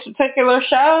this particular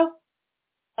show.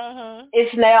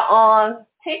 It's now on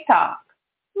TikTok.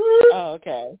 Oh,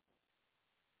 okay.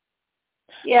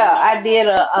 Yeah, I did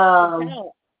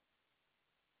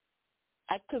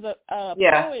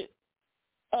poet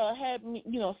had me,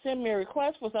 send me a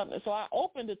request for something, so I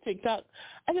opened the TikTok.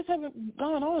 I just haven't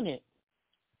gone on it.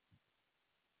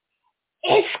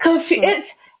 It's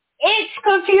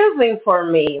confusing for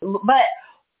me, but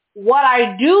what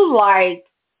I do like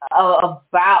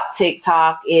about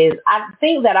TikTok is I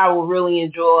think that I will really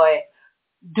enjoy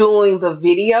doing the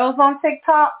videos on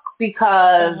TikTok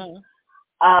because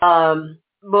the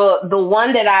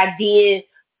one that I did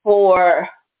for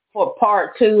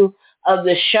part 2 of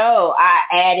the show, I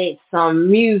added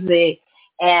some music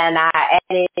and I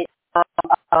added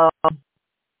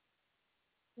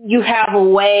you have a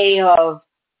way of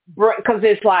because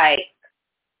it's like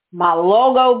my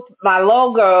logo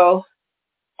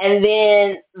and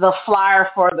then the flyer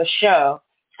for the show,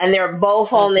 and they're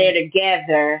both on there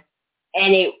together,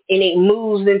 and it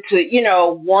moves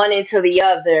into, one into the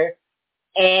other.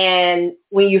 And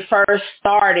when you first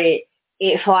start it,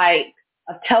 it's like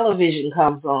a television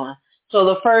comes on. So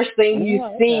the first thing you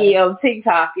see on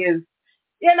TikTok is,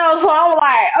 so I'm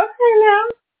like, okay now,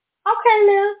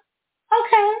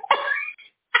 okay.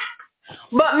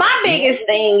 But my biggest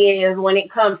thing is when it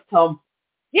comes to,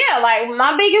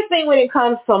 my biggest thing when it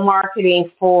comes to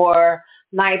marketing for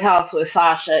Night Talks with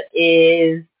Sasha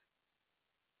is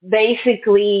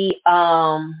basically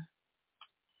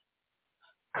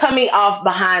coming off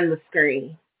behind the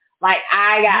screen. Like,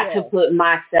 I got to put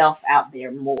myself out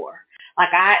there more.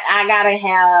 Like, I got to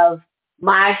have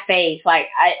my face. Like,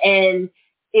 and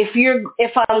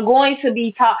if I'm going to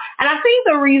be and I think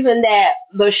the reason that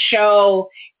the show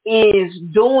is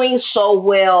doing so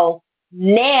well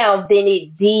now than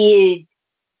it did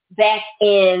back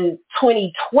in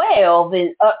 2012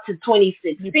 and up to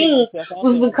 2016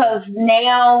 was because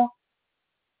now,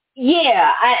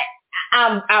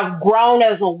 I've grown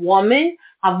as a woman.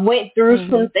 I've went through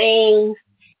some things,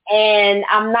 and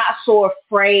I'm not so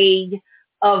afraid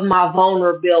of my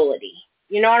vulnerability.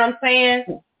 You know what I'm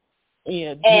saying?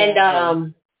 Yeah. And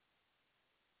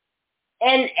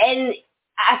and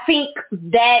I think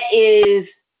that is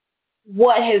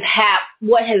what has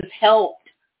helped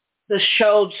the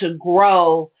show to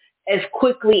grow as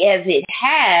quickly as it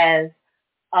has,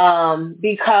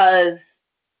 because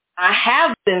I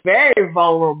have been very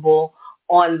vulnerable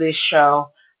on this show.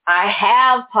 I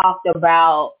have talked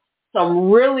about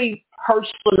some really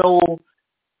personal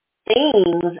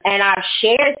things, and I've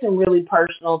shared some really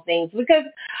personal things because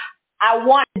I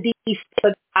want to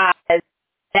destigmatize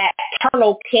that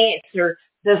terminal cancer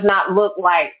does not look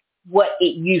like what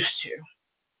it used to.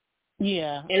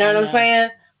 Yeah. You know what I'm saying?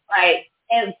 Like,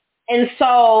 and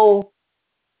so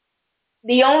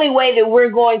the only way that we're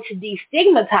going to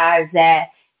destigmatize that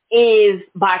is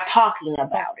by talking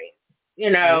about it,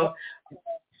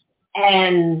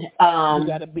 and you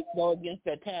got to go against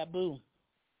that taboo.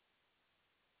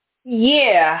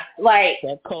 Yeah, like,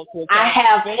 that culture, I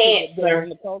have cancer.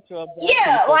 The culture of that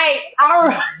people. Like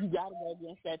you got to go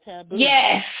against that taboo.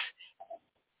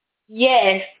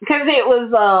 Yes, because it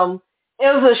was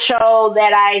a show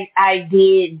that I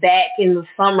did back in the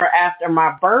summer after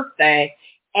my birthday,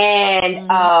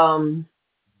 and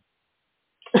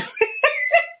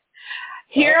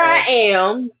here I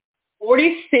am,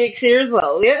 46 years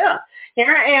old. Yeah,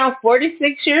 here I am,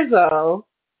 46 years old,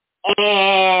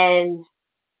 and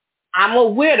I'm a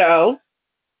widow.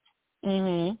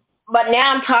 But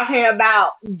now I'm talking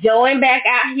about going back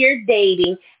out here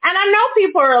dating. And I know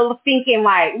people are thinking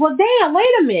like, well, damn,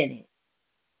 wait a minute.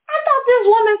 I thought this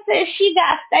woman said she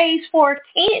got stage 4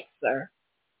 cancer.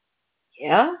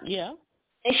 Yeah. Yeah.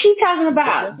 And she talking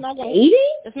about dating?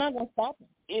 It's not going to stop.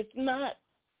 It's not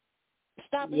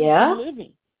stopping you from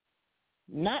living.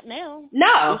 Not now.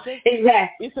 No,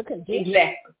 exactly. It's a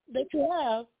condition that you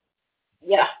have.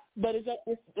 Yeah. But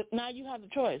now you have the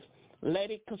choice.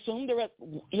 Let it consume the rest of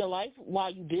your life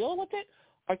while you deal with it,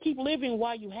 or keep living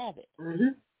while you have it.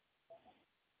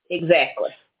 Exactly.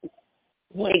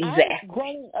 Growing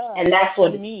up, and that's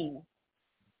what me.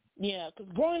 Yeah,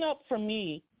 because growing up for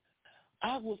me,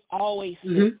 I was always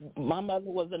sick. My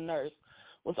mother was a nurse.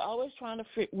 Was always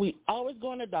we always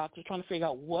going to doctors trying to figure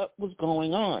out what was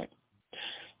going on.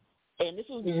 And this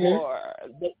was before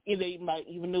they might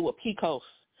even knew what PCOS.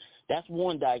 That's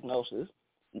one diagnosis.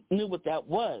 Knew what that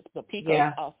was, but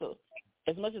PCOS also,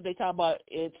 as much as they talk about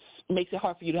it makes it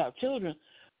hard for you to have children,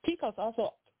 PCOS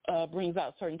also brings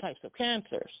out certain types of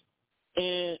cancers.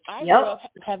 And I grew up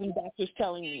having doctors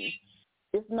telling me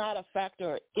it's not a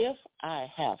factor if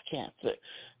I have cancer.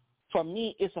 For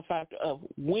me, it's a factor of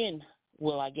when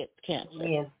will I get cancer.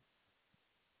 Yeah.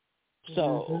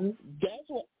 So that's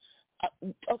what.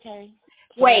 Okay.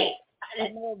 So wait,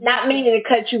 not meaning to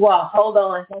cut you off. Hold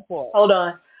on.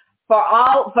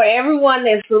 For everyone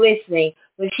that's listening,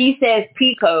 when she says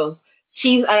PCOS,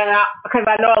 because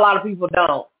I know a lot of people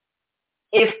don't.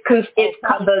 It's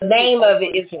the name of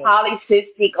it is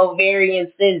polycystic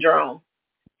ovarian syndrome.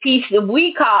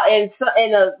 We call in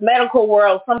the medical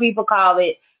world, some people call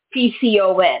it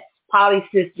PCOS,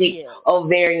 polycystic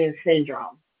ovarian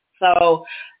syndrome. So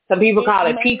some people call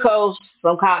it PCOS,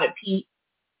 some call it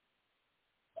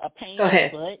a pain in the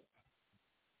butt.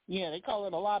 Yeah, they call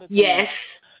it a lot of things. Yes.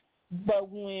 But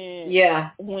when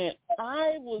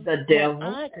I was the devil,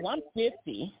 because I'm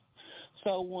 50,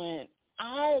 so when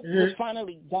I was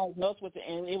finally diagnosed with it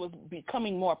and it was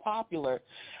becoming more popular,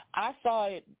 I saw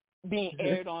it being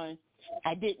aired on.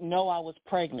 I didn't know I was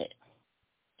pregnant.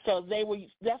 So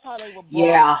that's how they were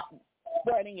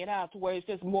spreading it out to where it's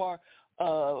just more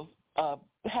of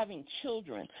having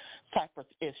children type of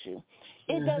issue.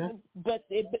 It doesn't, but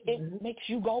it makes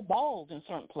you go bald in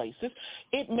certain places.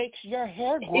 It makes your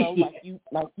hair grow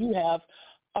like you have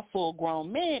a full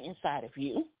grown man inside of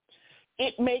you.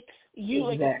 It makes you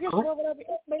like if you're whatever. It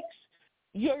makes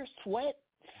your sweat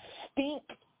stink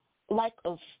like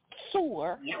a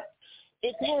sewer.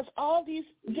 It has all these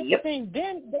different things.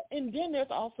 Then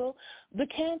there's also the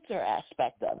cancer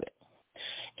aspect of it.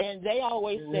 And they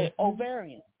always say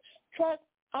ovarian. Trust,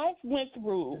 I went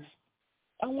through,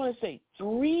 I want to say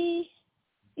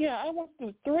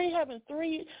having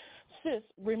three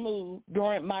cysts removed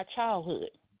during my childhood.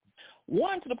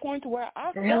 One to the point to where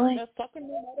I felt that sucker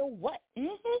no matter what.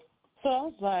 So I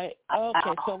was like,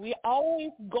 okay, so we're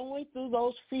always going through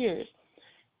those fears.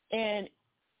 And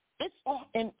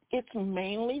it's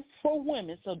mainly for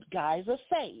women, so guys are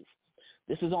safe.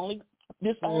 This only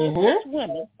affects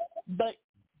women. But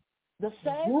the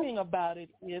sad thing about it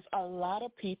is a lot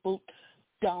of people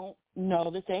don't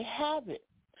know that they have it.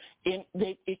 And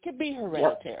it could be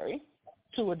hereditary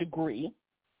to a degree.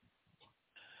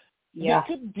 It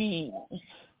could be.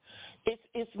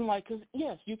 It's like, cause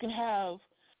yes, you can have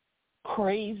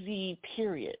crazy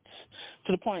periods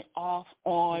to the point off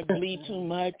on, bleed too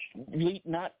much, bleed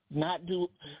not do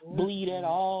bleed at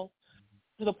all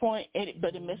to the point,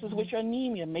 but it messes with your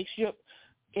anemia, makes you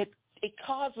it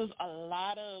causes a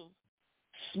lot of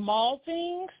small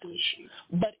things,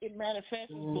 but it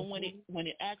manifests. But when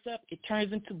it acts up, it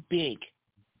turns into big,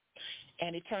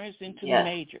 and it turns into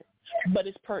major. But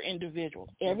it's per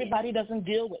individual. Everybody doesn't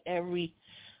deal with every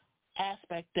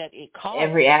aspect that it causes.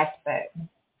 Every aspect.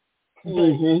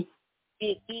 But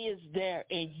it is there,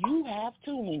 and you have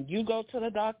to, when you go to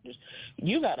the doctors,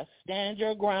 you got to stand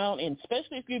your ground, and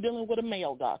especially if you're dealing with a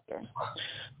male doctor,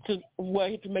 to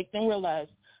make them realize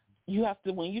you have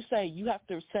to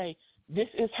say, this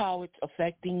is how it's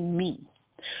affecting me.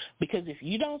 Because if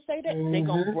you don't say that, they're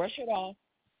going to brush it off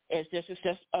as it's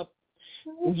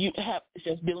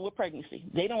just dealing with pregnancy.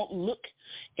 They don't look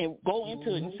and go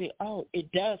into it and say, oh,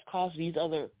 it does cause these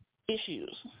other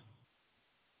issues.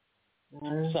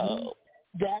 So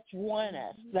that's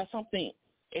that's something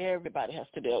everybody has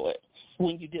to deal with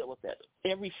when you deal with that.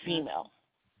 Every female.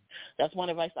 That's one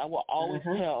advice I will always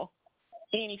tell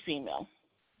any female.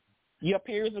 Your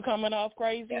periods are coming off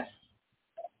crazy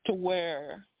to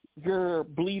where you're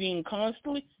bleeding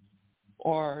constantly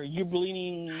or you're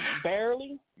bleeding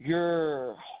barely.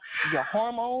 Your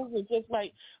hormones are just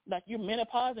like you're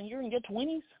menopause and you're in your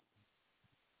 20s.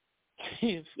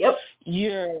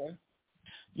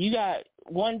 You got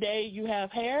one day you have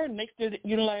hair, next day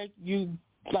you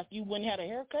wouldn't have a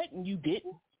haircut and you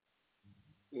didn't.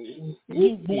 You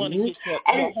want to get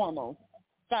your hormones,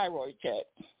 thyroid check.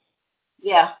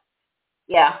 Yeah.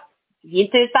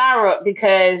 Get the thyroid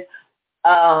because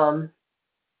I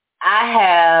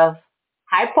have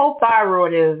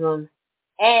hypothyroidism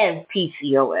and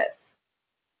PCOS.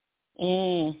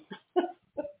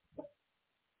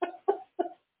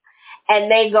 And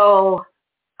they go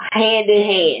hand in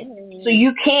hand. So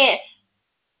you can't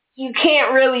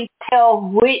really tell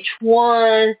which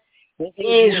one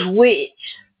is which.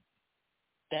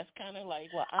 That's kind of like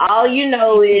all you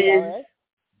know is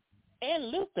and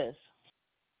lupus.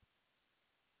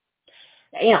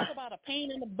 Damn. Talk about a pain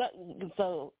in the butt.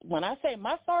 So when I say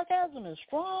my sarcasm is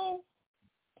strong,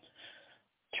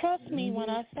 trust me when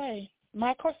I say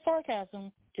my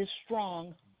sarcasm is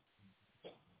strong.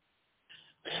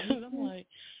 I'm like,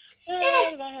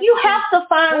 you have to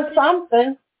find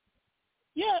something.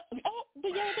 Yeah. Oh, but they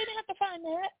didn't have to find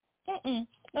that.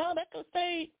 No, that could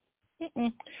stay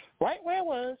right where it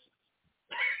was.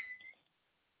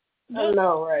 I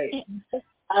know, right?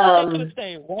 That could have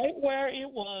stayed right where it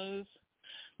was.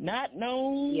 Not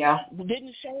known.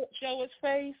 Didn't show its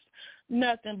face.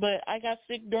 Nothing. But I got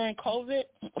sick during COVID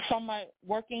from my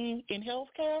working in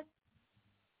healthcare.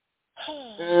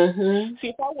 See,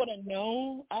 if I would have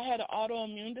known I had an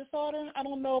autoimmune disorder, I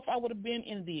don't know if I would have been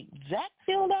in the exact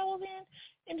field I was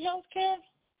in healthcare.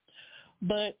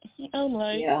 But I'm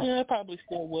like, I probably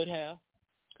still would have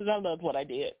because I loved what I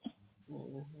did.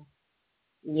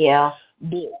 Yeah.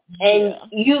 And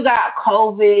you got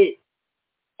COVID,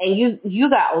 and you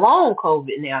got long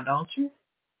COVID now, don't you?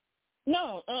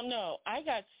 No. I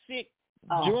got sick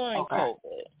during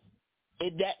COVID.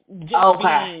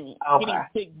 Getting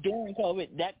sick during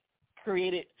COVID, that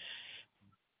created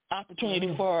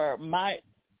opportunity for my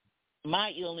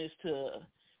illness to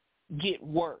get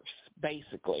worse.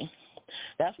 Basically,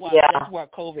 that's where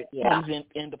COVID comes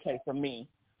into play for me.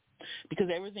 because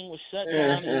everything was shut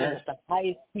down and it was the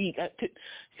highest peak.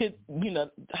 The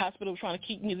hospital was trying to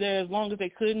keep me there as long as they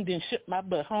couldn't, then ship my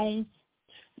butt home.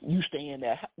 You stay in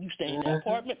that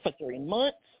apartment for 3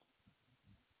 months.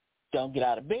 Don't get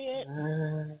out of bed.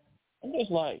 I'm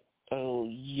just like, oh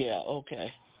yeah,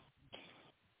 okay.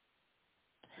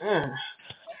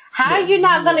 How are you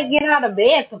not gonna get out of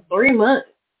bed for 3 months?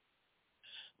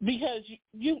 Because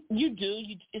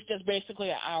it's just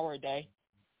basically an hour a day.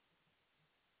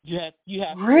 You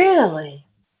have really.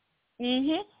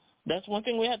 That's one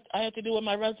thing I had to do with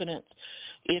my residents.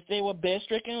 If they were bed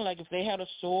stricken, like if they had a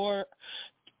sore,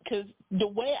 because the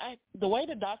way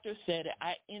the doctor said it,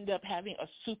 I end up having a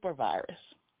super virus,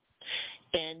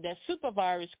 and that super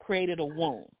virus created a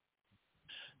wound.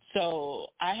 So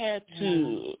I had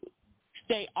to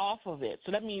stay off of it.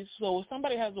 So that means, if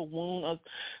somebody has a wound,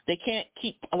 they can't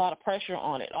keep a lot of pressure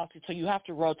on it. So you have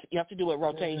to rotate. You have to do a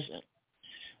rotation.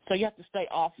 So you have to stay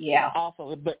off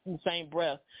of it. But in the same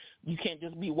breath, you can't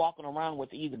just be walking around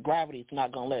with it. Either gravity's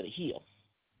not going to let it heal.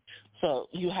 So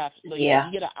you have to.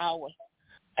 You get an hour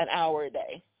a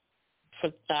day.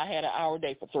 I had an hour a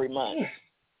day for 3 months.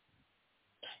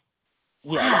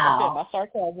 Yeah, like I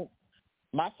said,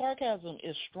 my sarcasm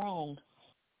is strong.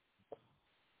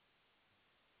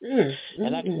 And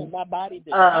like I said, my body did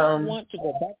not want to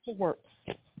go back to work.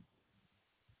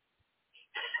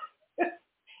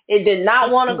 It did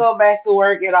not want to go back to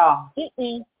work at all.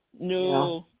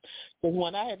 No. Because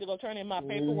when I had to go turn in my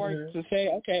paperwork to say,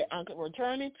 okay, I'm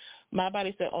returning, my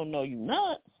body said, oh, no, you're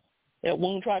not. That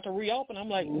wound tried to reopen. I'm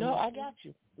like, no, I got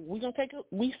you. We're going to take it.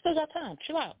 We still got time.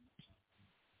 Chill out.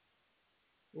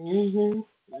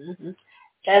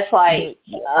 That's like,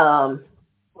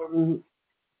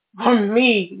 for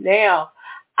me now,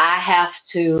 I have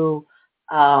to,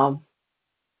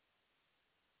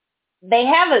 they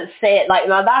haven't said, like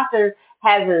my doctor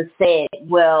hasn't said,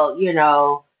 well,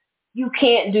 you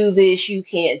can't do this, you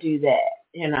can't do that,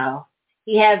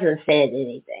 He hasn't said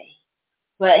anything.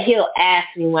 But he'll ask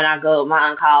me when I go to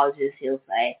my oncologist, he'll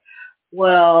say,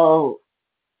 well,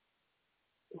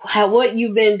 what you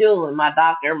been doing? My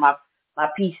doctor, my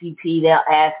PCP, they'll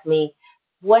ask me,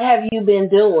 what have you been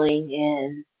doing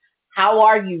and how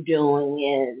are you doing?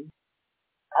 And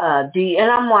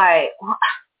and I'm like,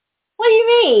 what do you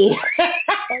mean?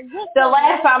 The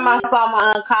last time I saw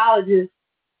my oncologist,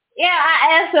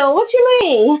 I asked him, what you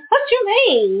mean? What you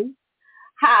mean?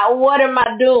 What am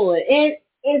I doing?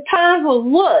 In terms of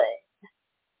what?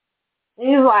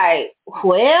 He's like,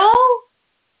 well,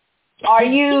 are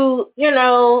you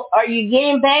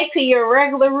getting back to your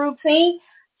regular routine?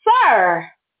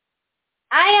 Sir,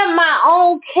 I am my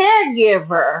own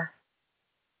caregiver.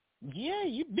 Yeah,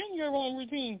 you've been your own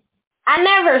routine. I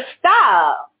never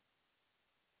stop.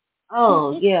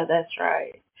 Oh, yeah, that's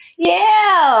right.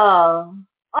 Yeah.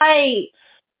 Like,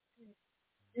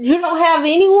 you don't have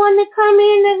anyone to come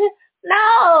in and...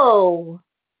 No.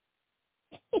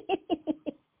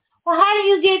 Well, how do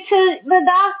you get to the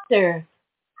doctor?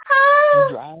 You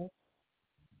drive.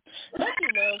 Don't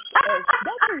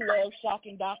you love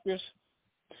shocking doctors?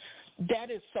 That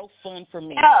is so fun for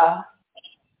me. Yeah.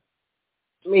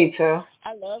 Me too.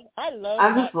 I love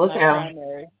I'm just looking my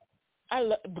primary.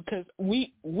 Because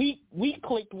we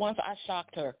clicked once. I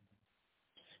shocked her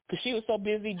because she was so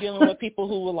busy dealing with people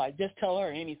who were like, just tell her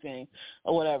anything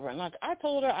or whatever. And like I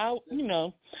told her,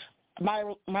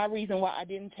 my reason why I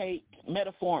didn't take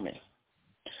metformin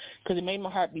because it made my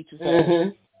heart beat too fast.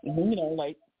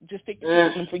 Like just think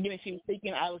and forgetting she was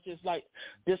thinking. I was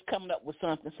just coming up with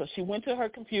something. So she went to her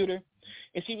computer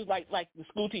and she was like the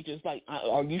school teacher's like,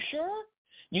 are you sure?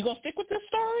 You gonna stick with this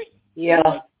story? Yeah.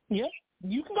 Like, yeah.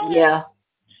 You can go ahead.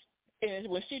 And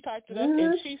when she typed it up,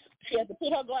 and she had to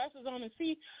put her glasses on and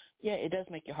see, it does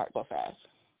make your heart go fast.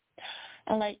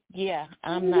 I'm like,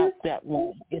 I'm not that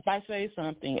one. If I say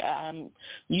something, I'm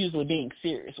usually being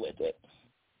serious with it.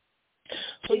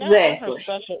 So now I'm her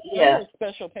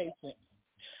special patient.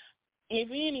 If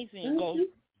anything goes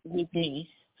with me,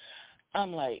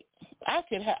 I'm like, I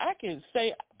could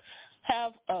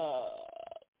have a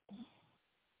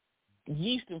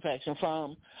yeast infection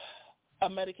from a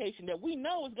medication that we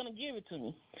know is going to give it to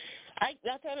me. I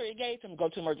tell her it gave to me, go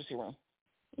to the emergency room.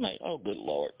 I'm like, oh, good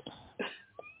Lord.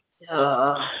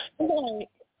 Like,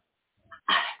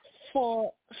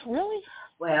 for really?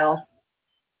 Well.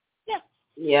 Yeah.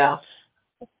 Yeah.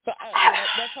 So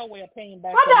that's her way of paying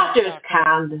back. My doctor's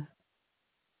kind of.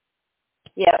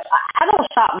 Yeah, I don't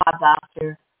shop my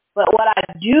doctor, but what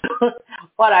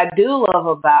I do love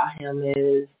about him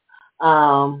is,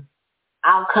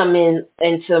 I'll come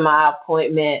into my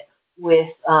appointment with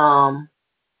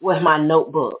my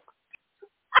notebook.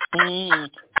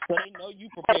 So they know you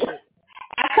prepared.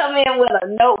 I come in with a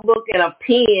notebook and a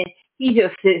pen. He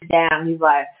just sits down. He's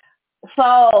like,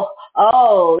 so,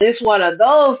 it's one of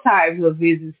those types of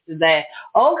visits today.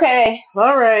 Okay,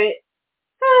 all right.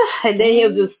 And then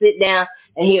he'll just sit down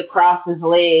and he'll cross his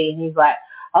leg and he's like,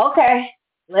 okay,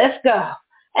 let's go.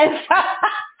 And so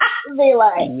I'll be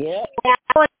like, Yep. I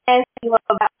want to ask you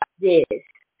about this.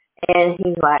 And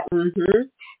he's like, mm-hmm.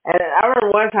 And I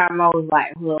remember one time I was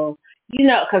like, well,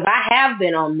 because I have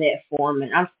been on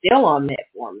metformin. I'm still on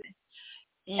metformin.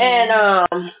 And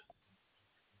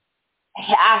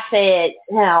I said,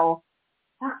 now,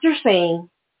 Dr. Singh,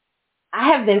 I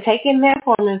have been taking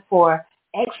metformin for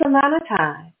X amount of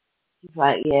time. He's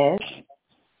like, yes.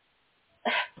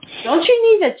 Don't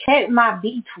you need to check my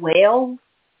B12?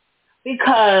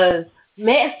 Because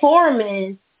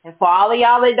metformin, and for all of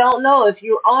y'all that don't know, if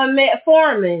you're on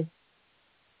metformin,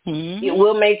 it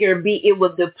will it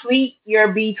will deplete your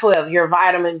B12, your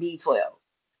vitamin B12.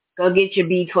 Go get your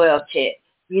B12 checked.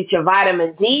 Get your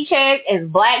vitamin D checked. As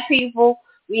black people,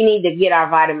 we need to get our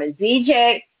vitamin D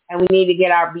checked, and we need to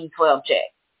get our B12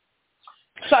 checked.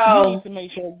 So you need to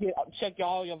make sure check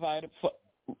all your vitamins,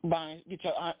 get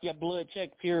your blood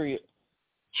checked. Period.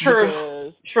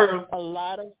 True. A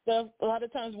lot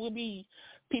of times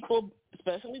people,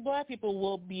 especially black people,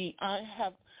 will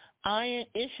have iron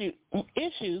issues,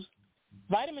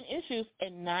 vitamin issues,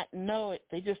 and not know it.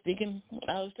 They just thinking,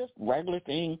 it's just a regular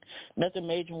thing, nothing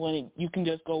major. When you can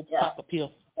just go pop a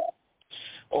pill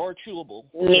or chewable.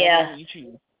 Yeah. You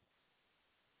chew.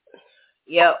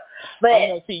 Yep.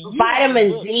 But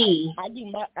vitamin D. I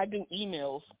do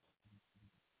emails.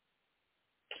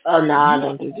 Oh no, I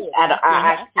don't do that.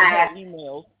 I have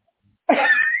emails.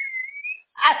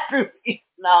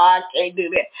 No, I can't do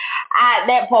that.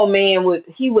 That poor man would.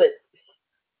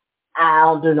 I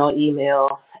don't do no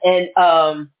email. And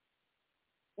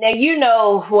now you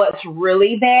know what's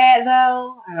really bad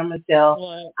though. And I'm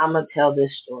gonna tell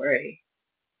this story.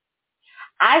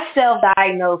 I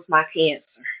self-diagnosed my cancer.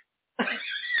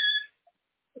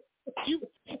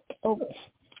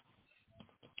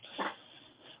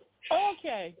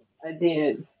 Okay. I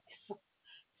did.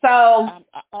 So I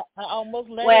almost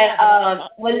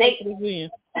when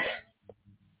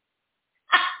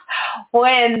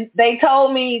they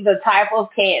told me the type of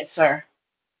cancer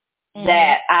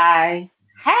that I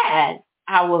had,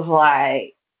 I was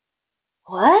like,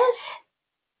 what?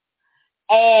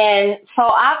 And so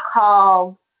I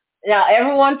called. Now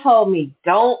everyone told me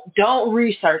don't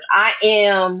research. I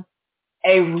am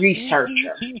a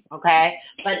researcher, okay?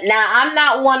 But now I'm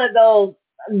not one of those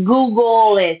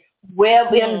Google and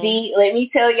WebMD. Let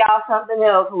me tell y'all something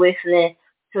else. Listen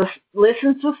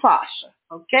to Sasha,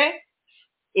 okay?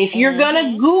 If you're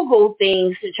gonna Google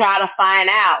things to try to find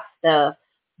out stuff,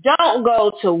 don't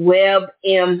go to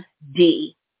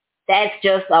WebMD. That's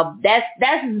just that's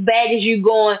as bad as you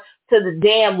going to the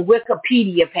damn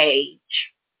Wikipedia page.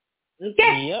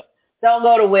 Okay? Yep. Don't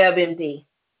go to WebMD.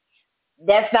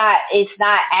 It's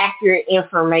not accurate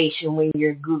information when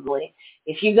you're Googling.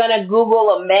 If you're going to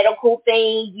Google a medical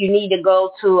thing, you need to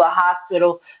go to a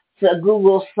hospital to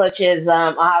Google, such as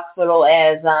a hospital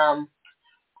as,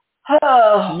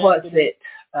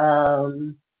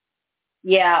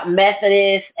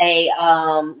 Methodist,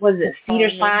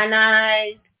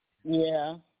 Cedars-Sinai?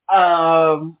 Yeah.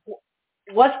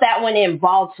 What's that one in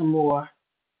Baltimore?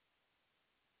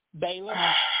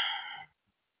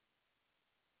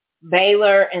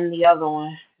 Baylor and the other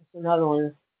one. There's another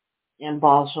one in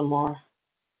Baltimore,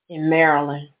 in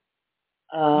Maryland.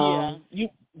 John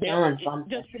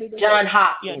Hopkins. Yeah, John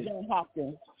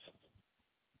Hopkins.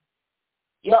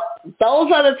 Yep.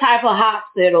 Those are the type of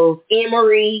hospitals,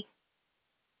 Emory.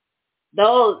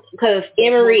 Because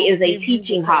Emory is a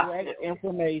teaching hospital.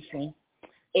 Information.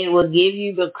 It will give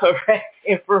you the correct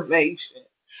information.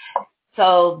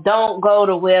 So don't go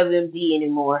to WebMD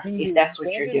anymore if that's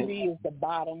what you're doing. WebMD is the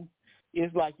bottom.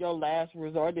 It's like your last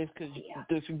resort. Is because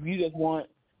you just want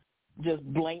just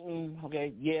blatant,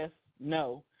 okay, yes,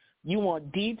 no. You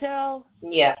want detail?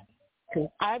 Yeah. Because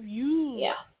I've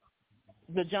used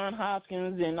the John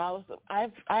Hopkins and all this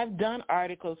stuff. I've done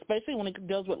articles, especially when it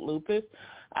deals with lupus.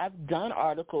 I've done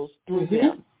articles through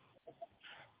them.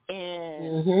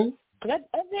 And I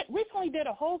recently did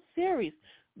a whole series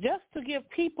just to give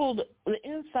people the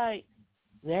insight.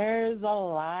 There's a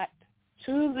lot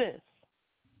to this.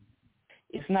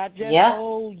 It's not just,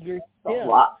 you're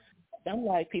still. I'm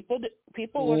like, people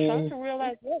were starting to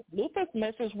realize, look, lupus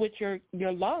messes with your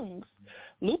lungs.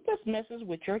 Lupus messes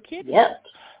with your kidneys. Yep.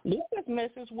 Lupus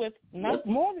messes with not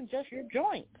more than just your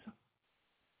joints.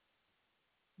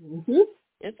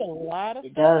 It's a lot of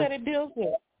stuff that it deals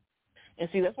with. And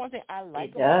see, that's one thing I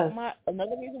like It about does.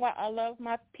 another reason why I love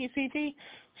my PCT.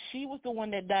 She was the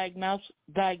one that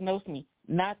diagnosed me,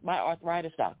 not my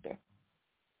arthritis doctor.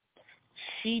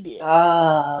 She did.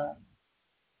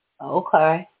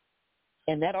 Okay.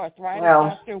 And that arthritis Well,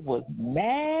 doctor was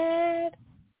mad.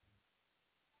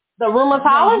 the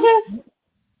rheumatologist?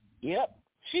 Yep.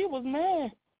 She was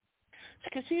mad.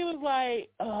 Because she was like,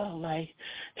 oh, like,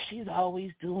 she's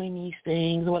always doing these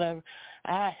things, whatever.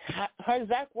 Her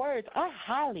exact words, I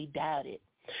highly doubt it.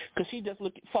 Because she just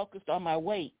focused on my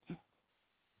weight.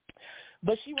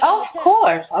 But she ran Oh, the of test.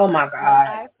 course. Oh, my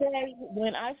God.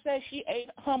 When I said she ate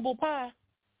humble pie,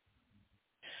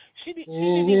 she didn't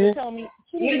even Mm-hmm. tell me.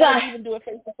 She didn't let me even do it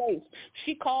face to face.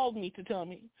 She called me to tell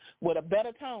me with a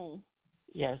better tone.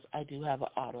 Yes, I do have an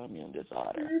autoimmune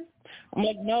disorder. I'm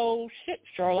like, no shit,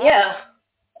 Charlotte. Yeah.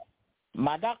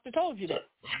 My doctor told you that.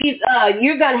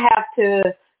 You're going to have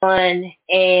to run,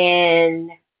 and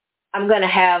I'm going to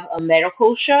have a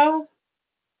medical show.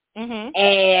 Mm-hmm.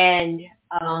 And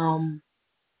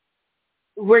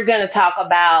we're going to talk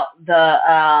about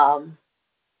the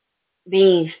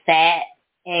being fat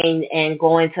and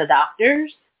going to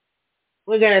doctors.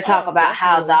 We're going to talk about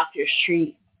how doctors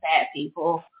treat fat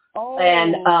people. Oh,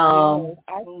 And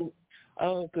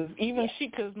because even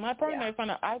because my primary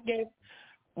friend,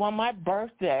 on my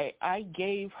birthday, I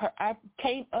came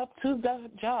up to her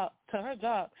job,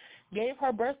 gave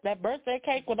her that birthday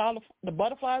cake with all the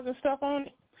butterflies and stuff on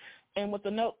it, and with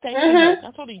the note, thank you note.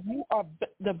 I told her, you are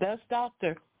the best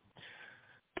doctor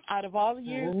out of all the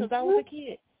years since I was a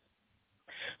kid.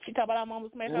 She talked about how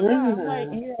mom made her cry. I'm like,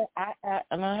 yeah,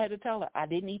 and I had to tell her, I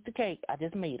didn't eat the cake, I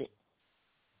just made it.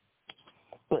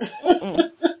 But,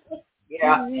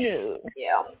 yeah. I mean,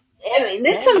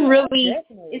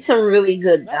 it's some really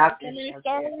good doctors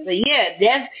out there. But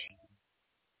yeah,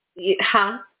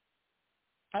 huh?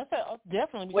 I said, oh,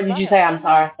 definitely. What did you say? I'm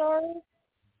sorry. Stories.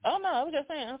 Oh no, I was just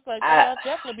saying. I was like, I'll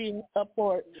definitely be up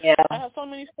for it. Yeah. I have so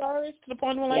many stories to the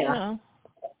point where, like, no.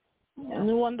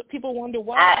 And people wonder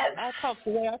why I talk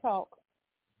the way I talk.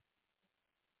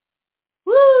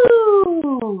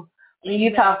 Woo! When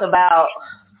you talked about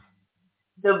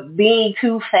the being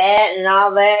too fat and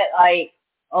all that, like,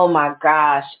 oh my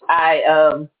gosh,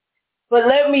 But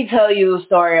let me tell you a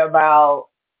story about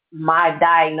my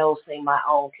diagnosing my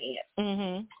own cancer.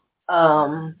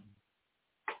 Mm-hmm.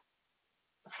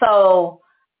 So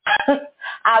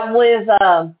I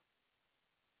was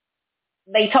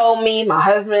they told me, my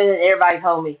husband and everybody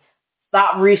told me,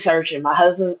 stop researching. My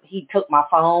husband, he took my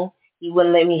phone. He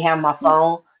wouldn't let me have my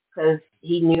phone because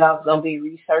he knew I was going to be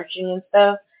researching and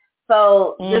stuff.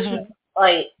 So this was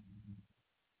like,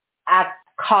 I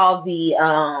called the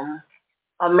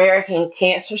American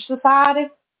Cancer Society.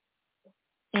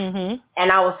 Mm-hmm.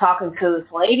 And I was talking to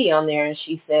this lady on there, and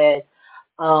she said,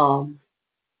 I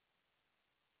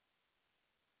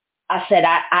said,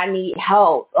 I need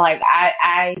help. Like,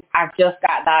 I just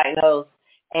got diagnosed,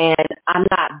 and I'm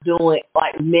not doing,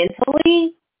 like,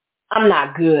 mentally, I'm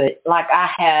not good. Like,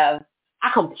 I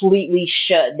completely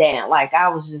shut down. Like, I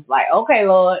was just like, okay,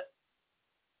 Lord,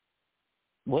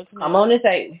 come on and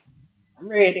take me. I'm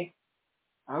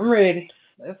ready.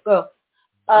 Let's go.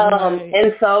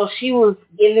 And so she was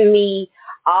giving me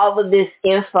all of this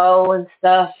info and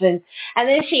stuff, and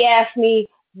then she asked me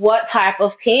what type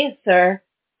of cancer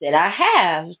did I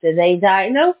have? Did they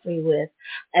diagnose me with?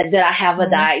 And did I have a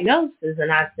diagnosis?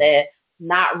 And I said,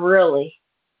 not really.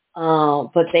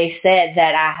 But they said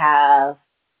that I have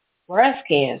breast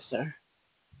cancer.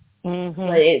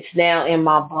 But it's now in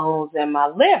my bones and my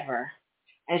liver.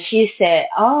 And she said,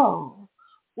 oh,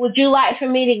 would you like for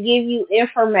me to give you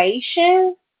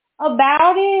information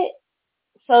about it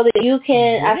so that you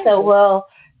can? I said, well,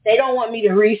 they don't want me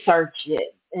to research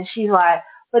it. And she's like,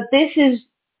 but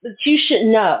you should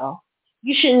know.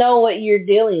 You should know what you're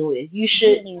dealing with. You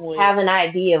should have an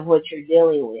idea of what you're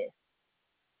dealing with.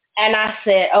 And I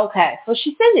said, okay. So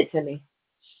she sent it to me.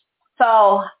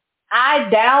 So I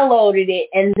downloaded it,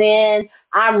 and then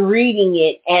I'm reading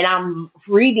it, and I'm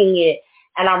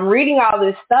reading all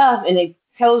this stuff, and it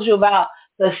tells you about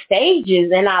the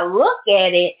stages, and I look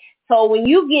at it. So when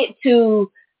you get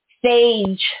to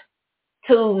stage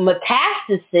 2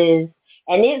 metastasis,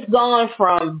 and it's gone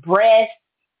from breast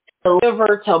to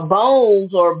liver to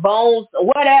bones or bones to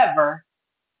whatever,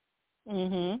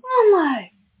 I'm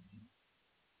like,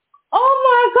 oh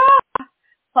my God.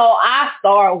 So I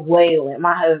start wailing.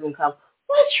 My husband comes,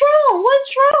 what's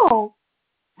wrong?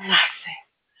 And I say,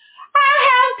 I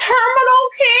have terminal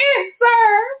cancer.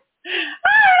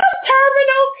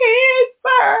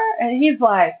 And he's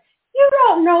like, you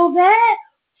don't know that.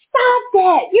 Stop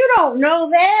that. You don't know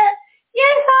that.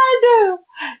 Yes, I do.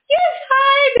 Yes,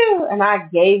 I do. And I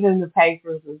gave him the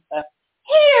papers and stuff.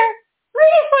 Here,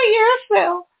 read it for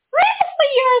yourself. Read it for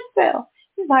yourself.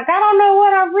 He's like, I don't know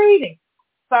what I'm reading.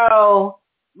 So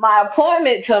my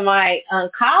appointment to my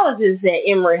oncologist at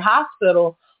Emory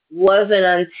Hospital wasn't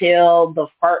until the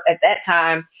first. At that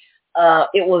time,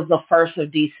 it was the 1st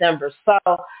of December. So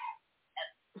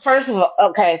first of all,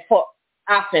 okay,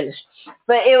 I'll finish.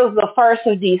 But it was the 1st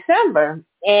of December,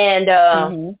 and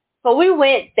Mhm. so we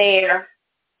went there,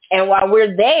 and while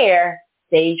we're there,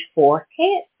 stage 4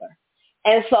 cancer.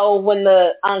 And so when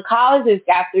the oncologist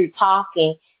got through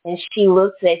talking, and she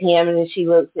looks at him, and then she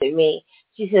looks at me,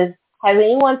 she says, "Has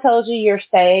anyone told you your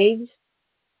stage?"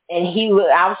 And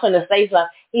I was going to say something.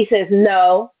 He says,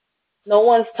 "No, no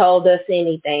one's told us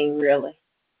anything really."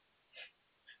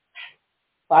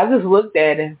 So I just looked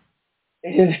at him.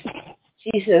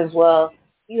 She says, "Well,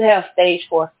 you have stage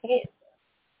 4 cancer."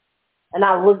 And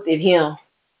I looked at him.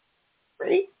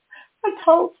 Really? I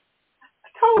told you. I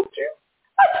told you.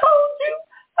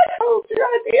 I told you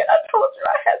I did. I told you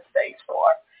I had stage 4.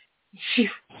 She,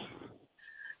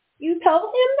 you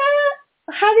told him that?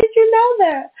 How did you know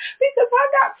that? Because I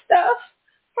got stuff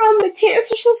from the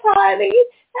Cancer Society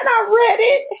and I read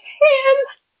it.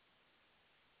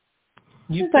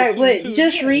 And You she's put like, two and but two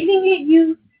just together. reading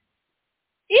it,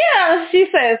 yeah, she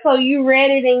said, so you read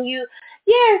it and yes,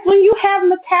 when you have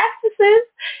metastasis,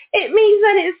 it means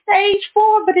that it's stage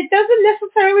 4, but it doesn't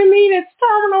necessarily mean it's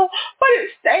terminal, but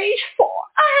it's stage 4.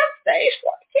 I have stage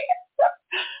 4 cancer.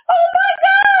 Oh my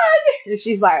God. And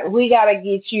she's like, we got to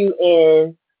get you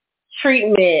in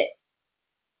treatment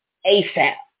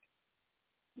ASAP.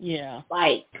 Yeah.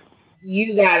 Like,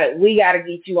 we got to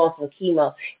get you on some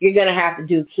chemo. You're going to have to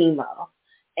do chemo.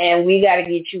 And we got to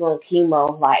get you on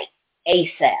chemo, like,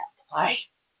 ASAP. Like,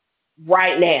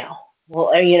 right now.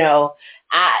 Well, I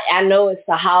know it's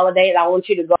the holidays. I want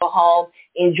you to go home,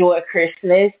 enjoy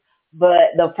Christmas,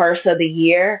 but the first of the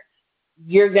year,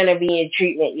 you're going to be in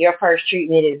treatment. Your first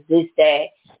treatment is this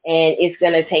day, and it's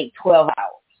going to take 12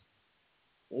 hours.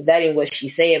 That ain't what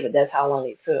she said, but that's how long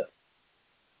it took.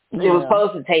 It was Yeah.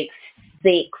 supposed to take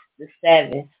 6 to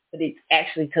 7, but it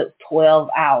actually took 12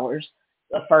 hours,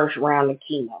 the first round of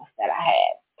chemo that I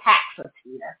had.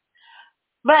 Taxotere.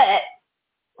 But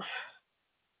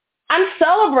I'm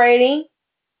celebrating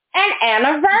an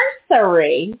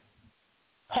anniversary.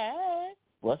 Hey,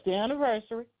 what's the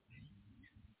anniversary?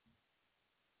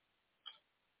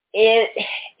 It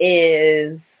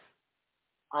is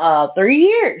 3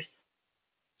 years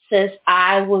since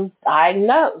I was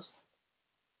diagnosed.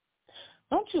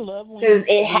 Don't you love Because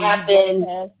it when you go happened.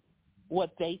 past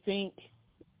what they think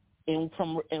and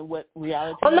what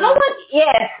reality Well, no is? one.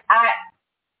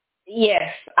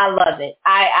 Yes, I love it.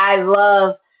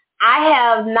 I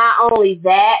have not only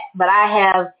that, but I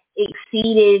have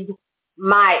exceeded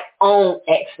my own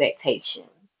expectations.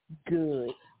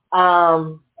 Good.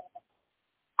 Um,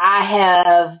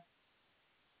 I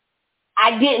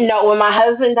didn't know when my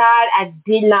husband died. I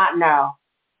did not know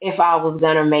if I was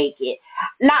gonna make it.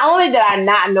 Not only did I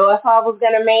not know if I was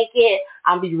gonna make it,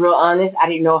 I'll be real honest. I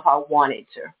didn't know if I wanted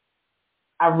to.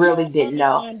 I really Yeah, didn't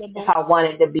know if understandable. I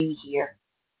wanted to be here.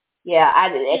 Yeah,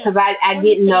 Yeah, because I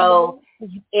didn't know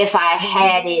understandable. if I When you're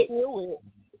had going it through it,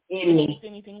 in it ain't me.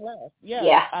 anything left. Yeah,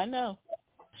 Yeah, I know.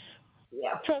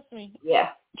 yeah, Trust me. yeah,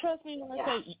 Trust me when I yeah.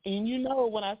 say, and you know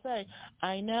when I say,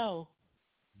 I know.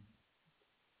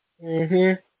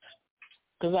 Mhm.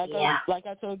 Because Yeah. like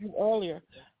I told you earlier,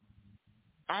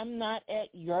 I'm not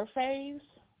at your phase,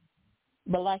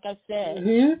 but like I said,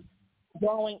 Mhm.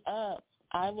 growing up,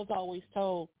 I was always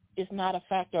told it's not a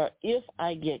factor if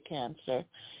I get cancer.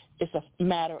 It's a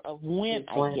matter of when Just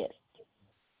I one. get it.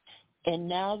 And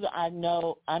now that I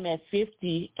know I'm at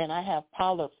 50 and I have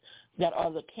polyps that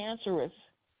are the cancerous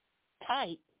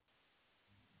type,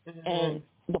 and Mhm.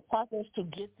 the process to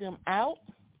get them out,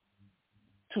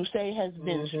 to say has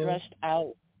been Mhm. stretched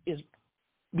out, is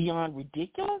beyond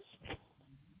ridiculous.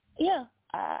 Yeah,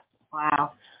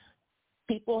 Wow.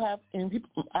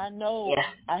 I know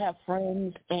Yeah. I have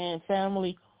friends and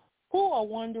family who are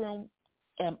wondering,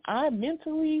 am I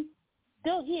mentally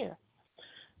still here?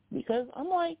 Because I'm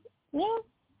like, yeah,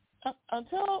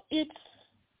 until it's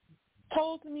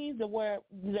told to me where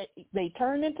they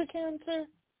turn into cancer,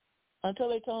 until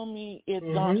they told me it's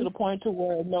gone to Mhm. the point to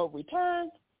where no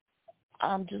return,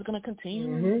 I'm just going to continue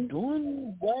Mhm.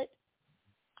 doing what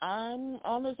I'm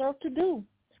on this earth to do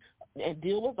and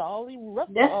deal with all the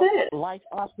rest That's of it. life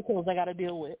obstacles I got to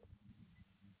deal with.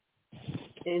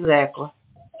 Exactly.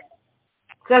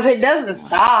 Because it doesn't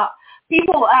stop.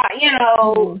 People,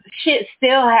 Mm-hmm. shit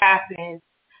still happens.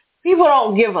 People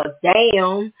don't give a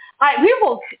damn. Like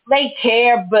people, they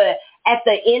care, but at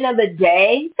the end of the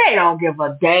day, they don't give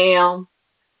a damn.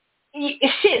 Shit,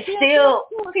 Yeah, still,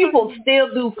 to a people certain, still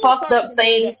do to a fucked certain up degree,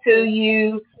 things that's to true.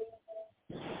 you,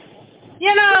 To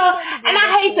a certain and degree,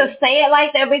 I that's hate to true. say it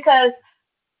like that because,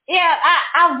 yeah,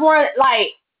 I've run like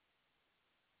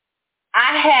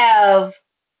I have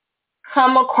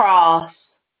come across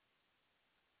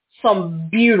some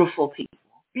beautiful people,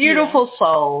 Yeah. beautiful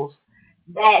souls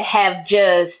that have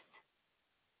just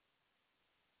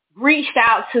reached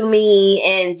out to me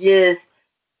and just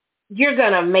you're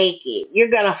gonna make it. You're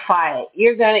gonna fight.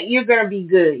 You're gonna be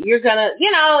good. You're gonna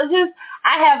just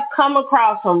I have come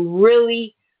across some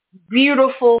really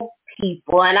beautiful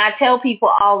people and I tell people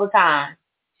all the time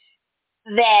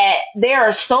that there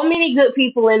are so many good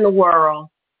people in the world.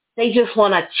 They just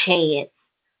want a chance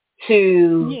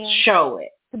to Yeah. show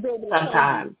it To be able to show you.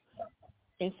 sometimes.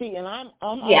 And see, and I'm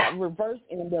on Yeah. a reverse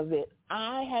end of it.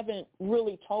 I haven't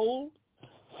really told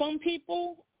some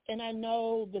people, and I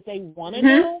know that they want to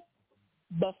Mhm. know.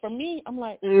 But for me, I'm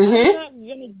like, I'm Mhm. not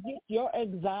gonna get your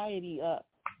anxiety up,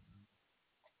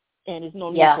 and there's no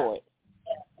need Yeah. for it.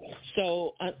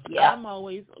 So Yeah. I'm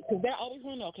always, because they always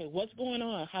want to know, okay, what's going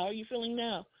on? How are you feeling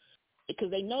now?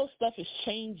 Because they know stuff is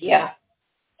changing. Yeah.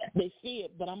 They see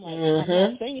it, but I'm like, I'm not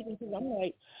Mhm. saying anything because I'm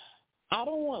like, I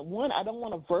don't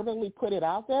want to verbally put it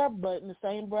out there, but in the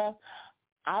same breath,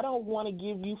 I don't want to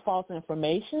give you false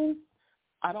information.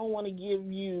 I don't want to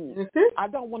Mhm. I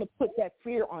don't want to put that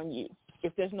fear on you.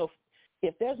 If there's no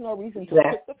reason to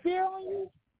Exactly. put the fear on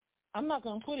you, I'm not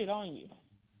going to put it on you.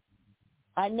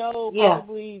 I know Yeah.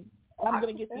 probably I'm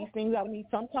going to get these things out of me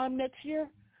sometime next year.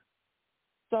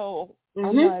 So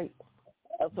I'm Mhm. like,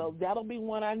 so that'll be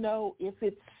when I know if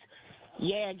it's,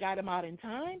 yeah, I got him out in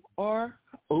time, or,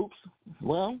 oops,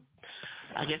 well,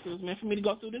 I guess it was meant for me to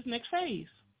go through this next phase.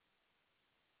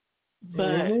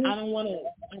 But Mhm.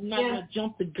 I'm not Yeah. going to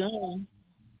jump the gun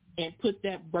and put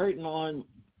that burden on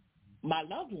my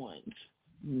loved ones.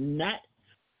 Not,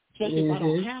 especially if I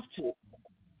don't Mhm. have to.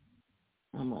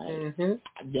 I'm like, Mhm.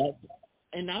 that,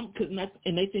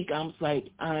 and they think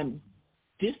I'm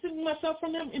distancing myself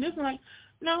from them, and it's like,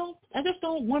 no, I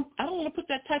don't want to put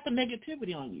that type of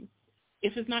negativity on you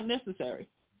if it's not necessary.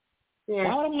 Yeah.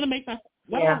 Why would I want to make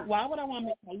Yeah. why would I want to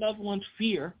make my loved ones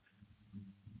fear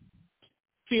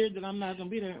that I'm not going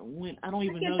to be there when I don't I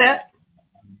even get know you? that.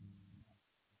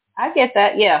 I get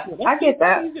that. Yeah. Yeah, I get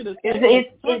that's that. easy to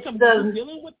say, but It's sometimes when you're the.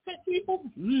 dealing with pet people,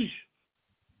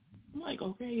 I'm like,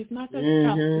 okay, it's not that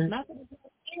Mhm.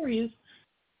 it's serious.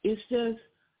 It's just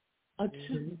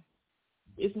Mhm.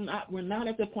 it's not. We're not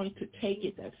at the point to take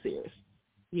it that serious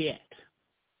yet.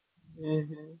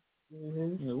 Mhm.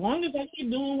 Mhm. As long as I keep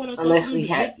doing what I'm supposed to Unless do we to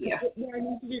had. get to Yeah. where I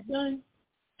need to get done,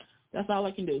 that's all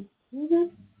I can do.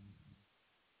 Mhm.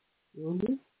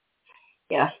 Mhm.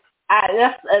 Yeah.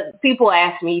 People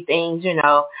ask me things.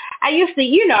 I used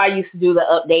to do the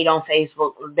update on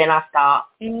Facebook. Then I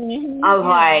stopped. I was Yeah,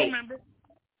 I like, remember.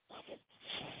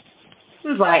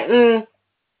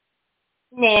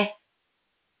 nah,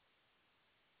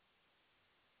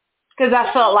 because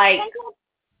I felt Sometimes, like sometimes,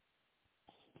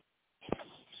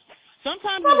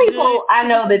 sometimes some it's good people I because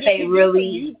know that they it's good for really,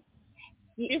 you.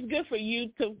 It's good for you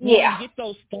to want to yeah, get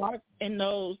those thoughts and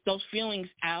those feelings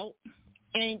out,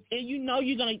 and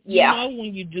yeah,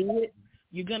 when you do it,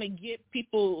 you're gonna get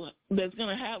people that's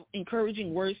gonna have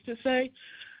encouraging words to say,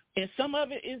 and some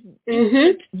of it is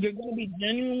mhm, you're gonna be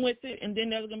genuine with it, and then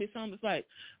there's gonna be some that's like,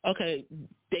 okay,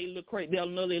 they look crazy. They'll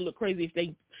know they look crazy if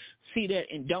they see that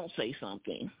and don't say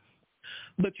something.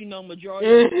 But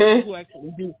majority of the people mhm, who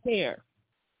actually do care,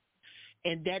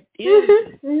 and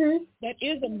mhm, mhm. that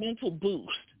is a mental boost.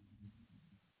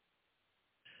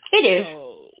 It is,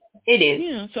 So it is.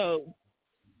 yeah, so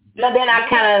But then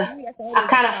that's why for me that's I always a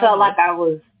kind of felt positive. like I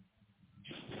was,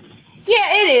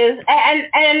 yeah, it is,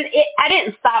 I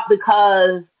didn't stop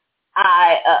because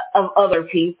of other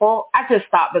people. I just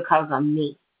stopped because of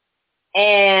me. Yeah,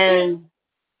 And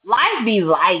life be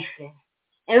lifing.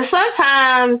 And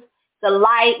sometimes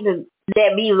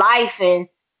that be lifing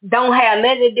don't have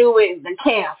nothing to do with the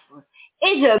cancer.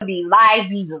 It just be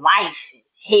lifing.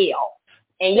 Hell.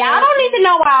 And y'all that don't need to is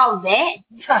know all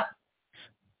that.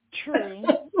 true.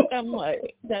 I'm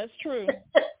like, that's true.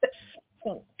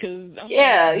 Because I'm like,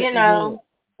 Yeah,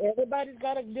 everybody's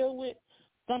got to deal with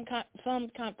some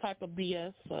kind type of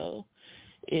BS. So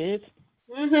it's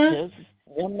Mhm. just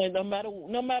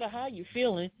no matter how you're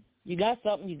feeling, you got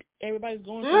something. Everybody's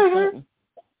going through Mhm. something.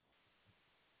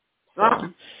 So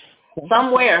Something.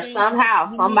 Somewhere, things somehow,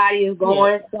 you need, somebody is yeah,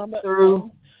 going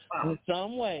through. in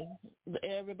some way,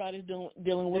 everybody's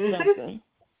dealing with Mhm. something.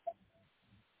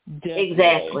 Definitely.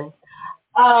 Exactly.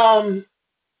 Um,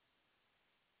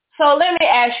 so let me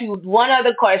ask you one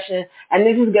other question, and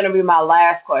this is gonna be my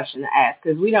last question to ask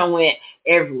because we don't went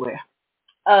everywhere.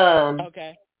 Um,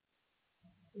 Okay.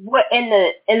 what in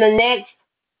the next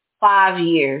 5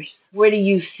 years, where do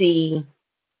you see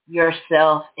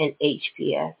yourself in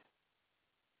HPS?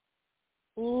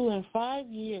 Ooh, in 5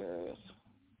 years.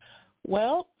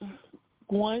 Well,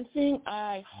 one thing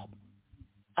I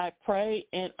pray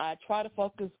and I try to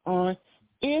focus on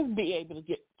is be able to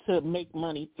get to make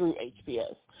money through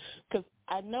HPS, because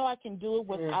I know I can do it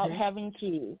without Mhm. having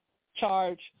to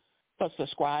charge for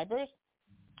subscribers.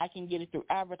 I can get it through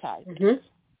advertising, Mhm.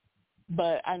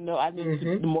 but I know I need to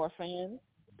Mhm. the more fans,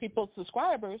 people,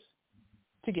 subscribers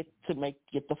to get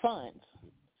the funds.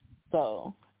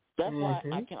 So that's why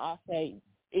I Mhm. can also say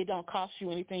it don't cost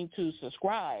you anything to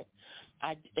subscribe.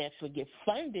 I actually get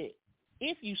funded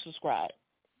if you subscribe,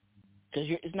 because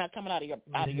it's not coming out of your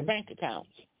Mhm. bank account.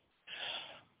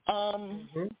 Um,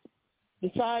 Mhm.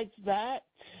 besides that,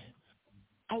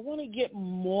 I want to get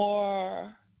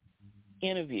more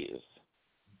interviews.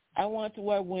 I want to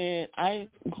where when I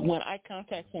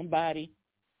contact somebody,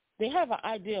 they have an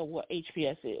idea of what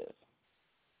HPS is.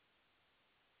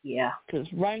 Yeah.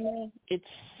 Because right now, it's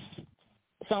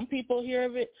some people hear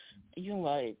of it,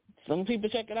 like some people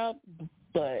check it out,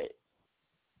 but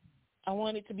I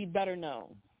want it to be better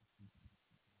known.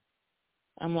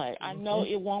 I'm like, I know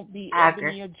Mhm. it won't be I agree.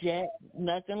 Ebony or Jet,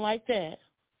 nothing like that.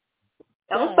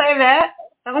 Don't But say that.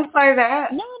 Don't say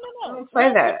that. no, Don't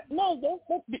say that.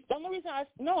 the only reason I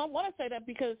want to say that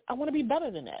because I want to be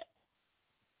better than that.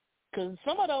 Because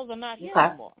some of those are not here Okay.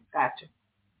 anymore. Gotcha.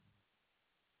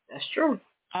 That's true.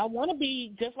 I want to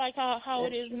be just like how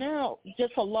it That's is true. now,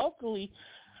 just for locally.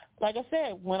 Like I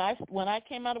said, when I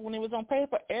came out when it was on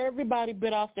paper, everybody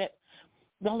bit off that.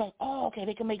 They're like, oh, okay,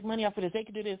 they can make money off of this. They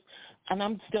can do this, and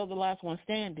I'm still the last one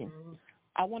standing. Mhm.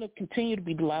 I want to continue to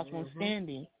be the last one Mhm.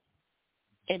 standing,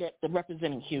 and that's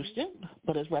representing Houston,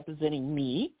 but it's representing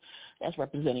me. That's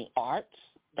representing arts.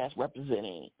 That's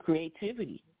representing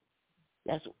creativity.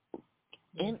 That's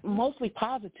and Mhm. mostly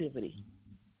positivity,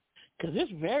 because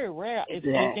it's very rare if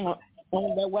anything Exactly.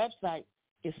 on their website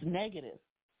is negative.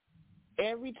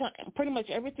 Every time, pretty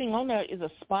much everything on there is a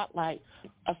spotlight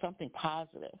of something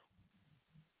positive.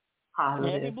 And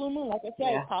every Positive. blue moon, like I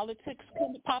say, Yeah. politics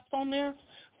pops on there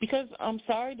because I'm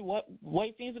sorry, the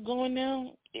way things are going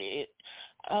now,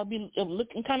 I'll be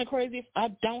looking kind of crazy if I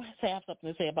don't have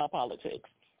something to say about politics.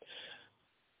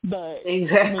 But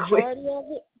Exactly. majority of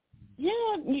it,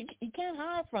 yeah, you can't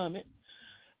hide from it.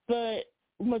 But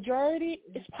majority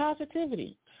is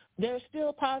positivity. There are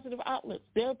still positive outlets.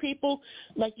 There are people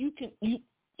like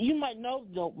you might know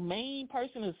the main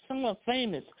person is someone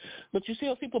famous, but you see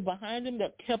those people behind them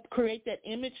that help create that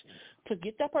image to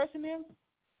get that person in.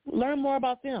 Learn more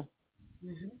about them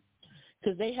Mhm.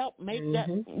 because they help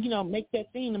Mhm. make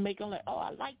that scene and make them like, oh, I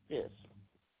like this.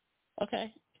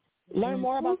 Okay, learn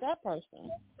more Mhm. about that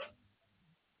person.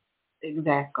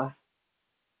 Exactly.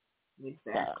 So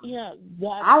Exactly. yeah,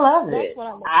 I love that's it. what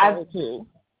I look I, forward to.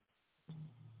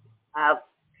 I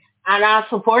and I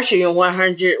support you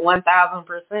 100,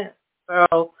 1,000%.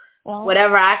 So Well,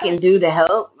 whatever I can thanks. do to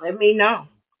help, let me know.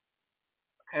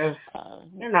 Cause Uh,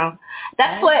 you know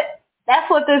that's I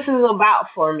what this is about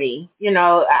for me.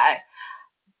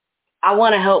 I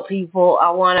want to help people. I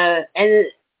want to,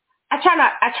 and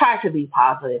I try to be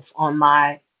positive on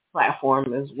my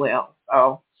platform as well.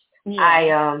 So I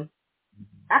yeah.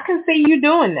 I can see you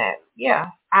doing that.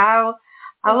 Yeah, I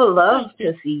would love Thank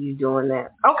you. to see you doing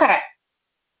that. Okay,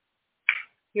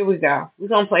 here we go. We're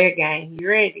gonna play a game. You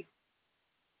ready?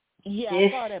 Yeah, I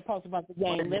This saw that post about the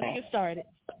or game. Let's that. get started.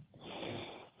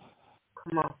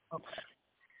 Come on.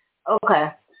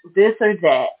 Okay. This or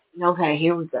that. Okay,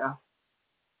 here we go.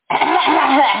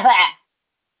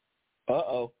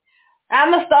 Uh-oh.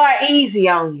 I'm gonna start easy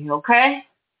on you, okay?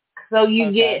 So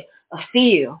you get Okay. a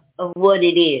feel of what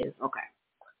it is. Okay.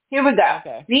 Here we go.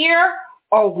 Okay. Beer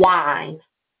or wine?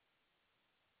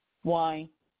 Wine.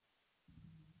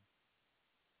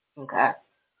 Okay.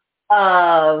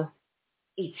 Uh,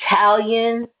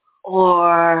 Italian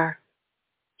or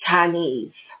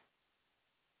Chinese?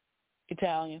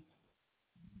 Italian.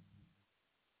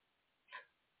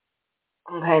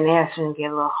 Okay, now it's gonna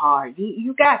get a little hard.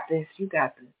 You got this. You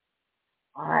got this.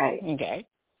 All right. Okay.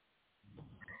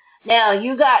 Now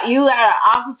you got an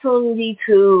opportunity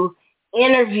to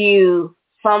interview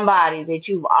somebody that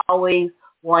you've always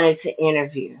wanted to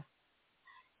interview,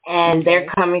 and they're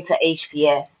Okay. coming to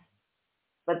HPS,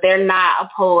 but they're not a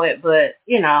poet, but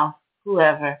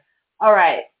whoever. All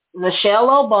right, Michelle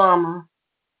Obama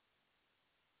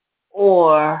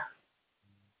or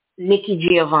Nikki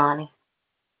Giovanni.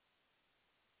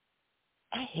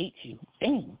 I hate you.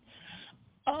 Dang.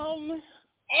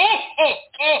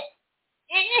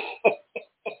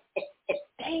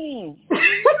 Dang.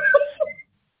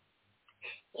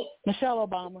 Michelle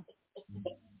Obama.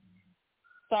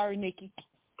 Sorry, Nikki.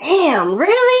 Damn,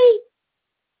 really?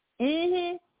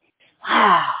 Mhm.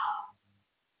 Wow.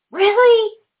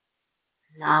 Really?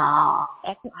 No.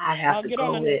 I'd have I'll to get her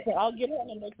go on with. I'll get her on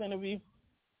the next interview.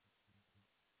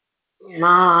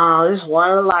 No, it's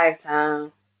one in a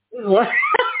lifetime.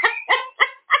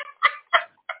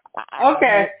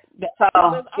 Okay.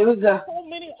 So here we go. So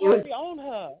many already on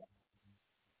her.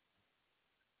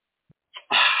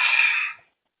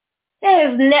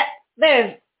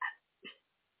 There's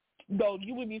No,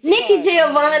 you would be surprised. Nikki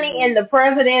Giovanni and the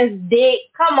president's dick.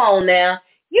 Come on now.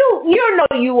 You know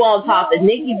you won't talk to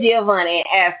Nikki Giovanni and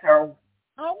ask her.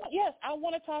 Yes, I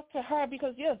want to talk to her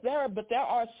because yes, there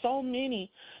are so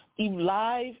many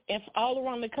live and all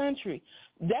around the country.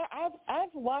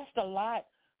 I've watched a lot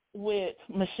with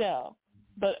Michelle,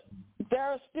 but there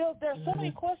are so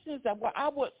many questions that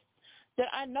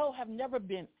I know have never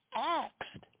been asked,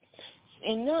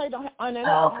 and no, I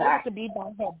don't have to be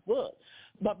by her book.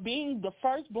 But being the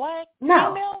first black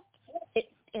female, is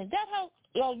that how?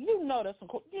 You know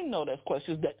there's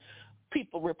questions that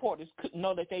reporters couldn't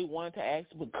know that they wanted to ask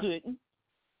but couldn't.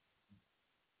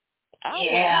 I'm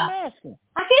asking.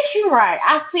 I guess you're right.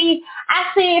 I see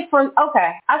it from.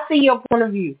 Okay, I see your point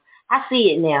of view. I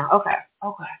see it now. Okay.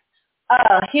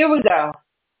 Here we go.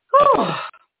 Whew.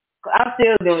 I'm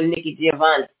still doing Nikki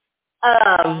Giovanni.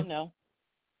 I know.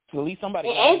 At least somebody.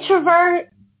 Introvert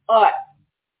or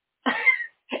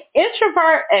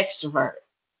introvert, extrovert.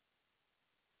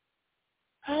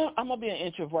 I'm gonna be an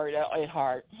introvert at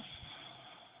heart.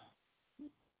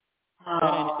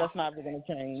 That's not gonna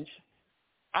change.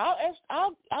 I'll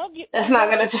get. That's not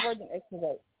gonna introvert and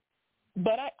extrovert.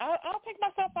 But I'll take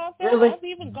myself outside. Really? I've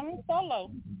even gone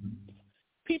solo.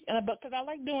 Because I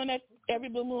like doing that every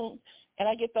blue moon, and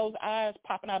I get those eyes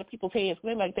popping out of people's heads.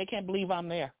 They're like they can't believe I'm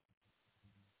there.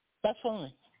 That's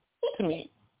fun to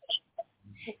me.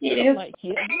 I'm like,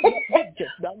 yeah, you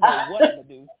just don't know what I'm gonna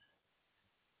do.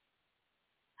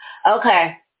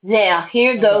 Okay, now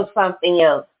here goes something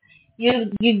else.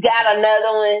 You got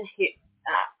another one. Here.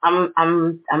 I'm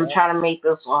trying to make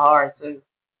this one hard too.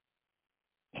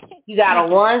 You got a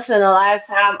once in a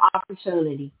lifetime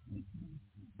opportunity.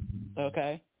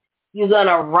 Okay. You're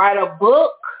gonna write a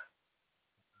book,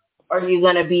 or you're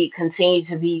gonna continue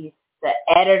to be the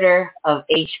editor of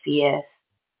HPS.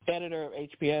 Editor of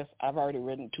HPS. I've already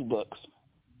written 2 books.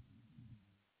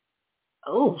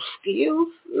 Oh,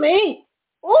 excuse me.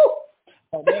 Ooh.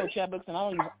 Chapbooks, and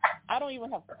I don't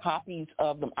even have copies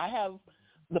of them. I have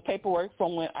the paperwork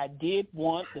from when I did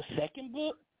want the second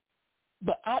book,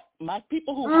 but my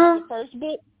people who have the first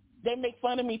book, they make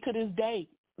fun of me to this day.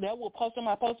 They will post on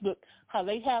my post book how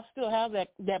they still have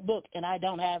that book, and I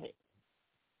don't have it.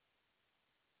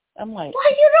 I'm like,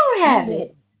 why you don't have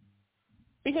it?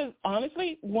 Because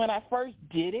honestly, when I first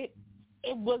did it,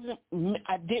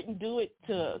 I didn't do it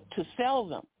to sell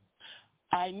them.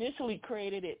 I initially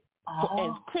created it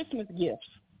as Christmas gifts.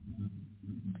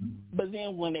 But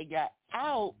then when they got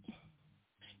out,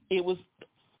 it was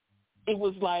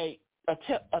like a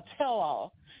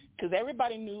tell-all, because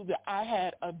everybody knew that I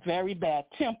had a very bad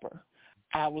temper.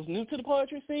 I was new to the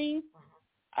poetry scene.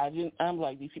 I'm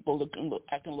like, these people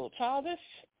acting a little childish,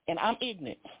 and I'm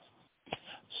ignorant.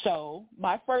 So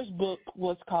my first book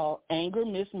was called Anger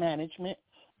Mismanagement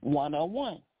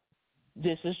 101.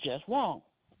 This is just wrong.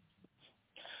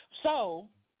 So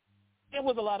it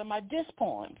was a lot of my diss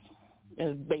poems,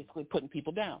 basically putting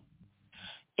people down.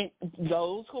 And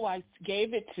those who I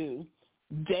gave it to,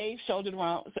 they showed it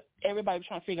around. So everybody was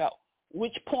trying to figure out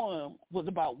which poem was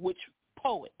about which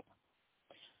poet.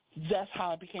 That's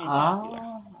how it became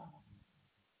popular.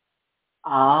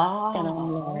 And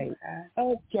I'm like,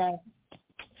 okay,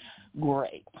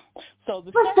 great. So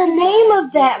what's the name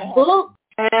of that book?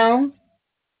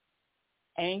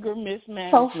 Anger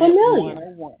Mismanagement so familiar.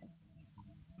 101.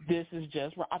 This is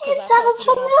just wrong. It sounds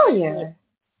familiar.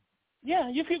 Yeah,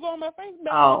 if you go on my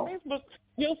Facebook,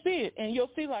 you'll see it, and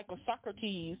you'll see like a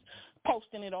Socrates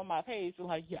posting it on my page. And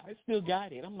like, yeah, I still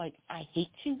got it. I'm like, I hate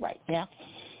you right now.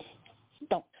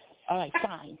 Don't. All right,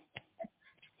 fine.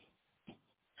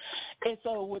 And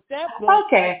so with that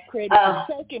book, I created the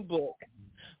second book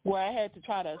where I had to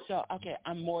try to show, okay,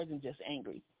 I'm more than just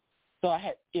angry. So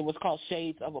it was called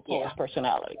Shades of a Poet's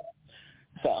Personality.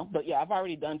 So, but yeah, I've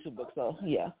already done 2 books. So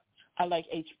yeah, I like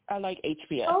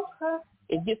HPS. Okay.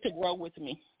 It gets to grow with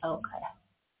me.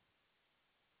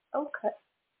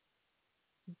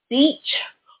 Beach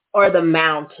or the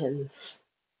mountains?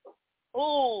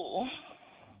 Oh,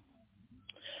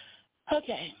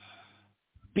 okay.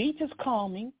 Beach is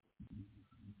calming,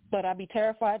 but I'd be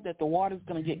terrified that the water's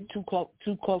going to get too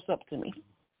close up to me.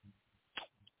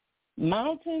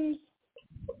 Mountains,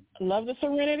 love the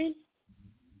serenity.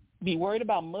 Be worried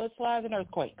about mudslides and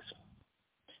earthquakes.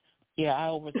 Yeah, I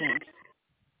overthink.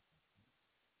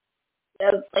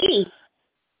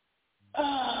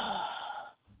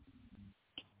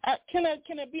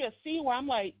 Can it be a sea where I'm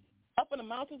like up in the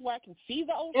mountains where I can see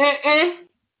the ocean?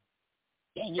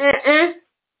 Dang it.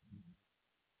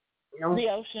 No. The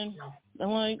ocean. I'm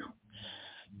like,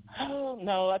 oh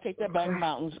no, I take that back.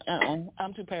 Mountains.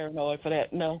 I'm too paranoid for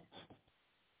that. No.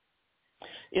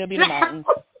 It'll be the mountains.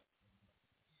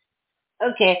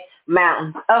 Okay,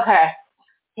 mountains. Okay.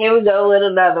 Here we go with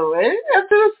another one.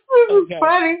 This is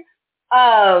funny.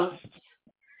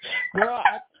 Girl,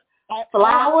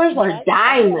 flowers or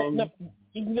diamonds?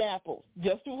 Example.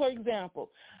 Just for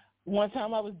example. One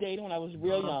time I was dating when I was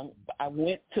real young. I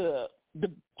went to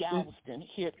the Galveston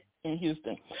here in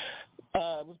Houston. It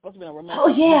was supposed to be a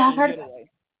romantic getaway.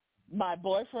 My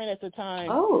boyfriend at the time,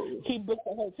 he booked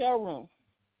a hotel room.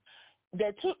 There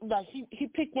are two, like he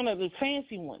picked one of the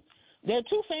fancy ones. There are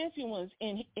two fancy ones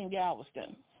in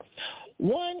Galveston.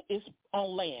 One is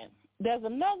on land. There's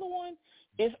another one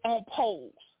is on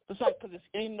poles. It's like because it's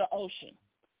in the ocean.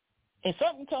 And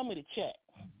something told me to check.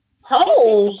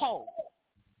 Poles?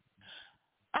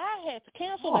 I had to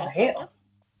cancel that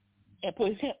and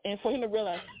for him to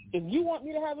realize, if you want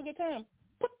me to have a good time,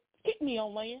 get me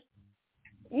on land.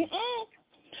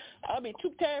 I'll be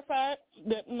too terrified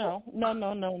that no.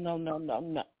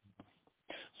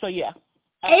 So yeah.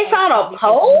 It's on a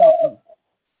pole?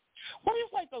 Well,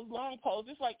 it's like those long poles.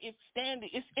 It's like it's standing.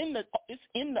 It's in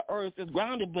the earth. It's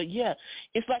grounded, but yeah,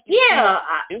 it's like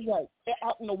it's like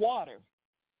out in the water.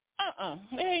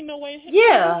 There ain't no way.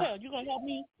 Yeah. You gonna help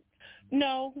me?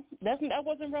 No, that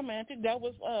wasn't romantic. That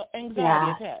was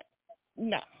anxiety attack.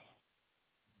 No.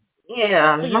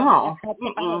 Yeah, so, no. I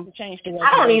have to change the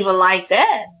I don't even like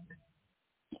that.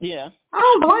 Yeah. I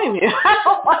don't blame you. I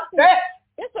don't like that.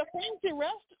 It's a fancy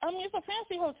it's a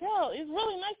fancy hotel. It's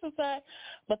really nice inside,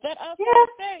 but that outside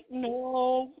effect,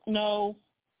 no.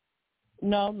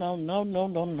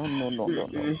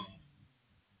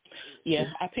 Yeah,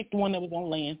 I picked the one that was on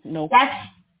land. No.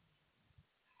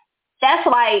 That's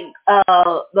like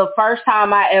the first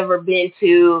time I ever been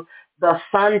to the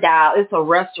Sundial. It's a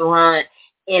restaurant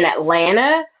in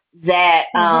Atlanta that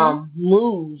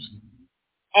moves,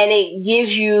 and it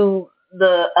gives you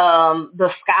the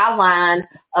skyline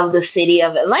of the city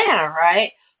of Atlanta,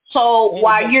 right? So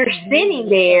while you're sitting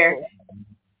there,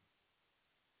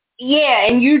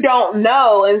 and you don't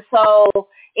know, and so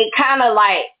it kind of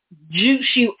like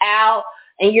jukes you out,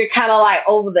 and you're kind of like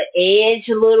over the edge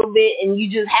a little bit, and you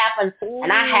just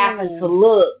and I happen to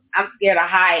look. I'm scared of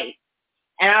heights,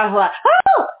 and I was like,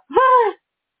 oh.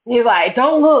 He's like,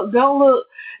 don't look, because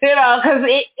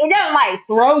it doesn't like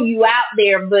throw you out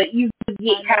there, but you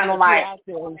get kind of like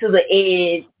to the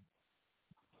edge.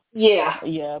 Yeah.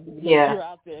 You're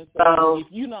out there. So if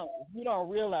you don't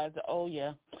realize that,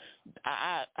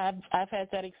 I've had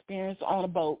that experience on a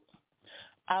boat.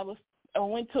 I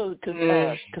went to a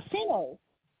casino,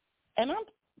 and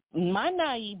my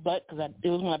naive butt, because it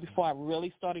was before I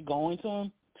really started going to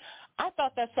them. I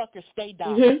thought that sucker stayed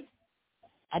down. Mm-hmm.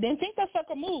 I didn't think that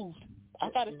sucker moved. I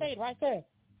thought it stayed right there.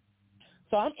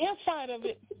 So I'm inside of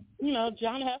it,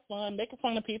 trying to have fun, making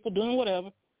fun of people, doing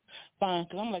whatever. Fine,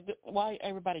 because I'm like, why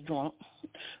everybody drunk?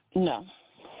 No.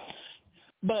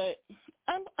 But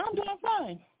I'm doing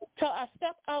fine till I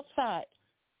stepped outside.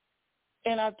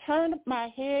 And I turned my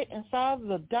head and saw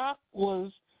the dock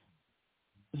was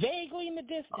vaguely in the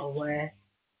distance. Oh, where?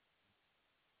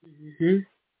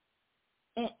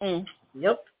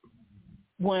 Yep.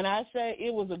 When I say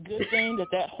it was a good thing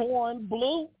that horn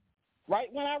blew, right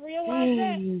when I realized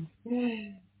that.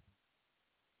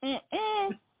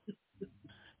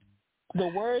 The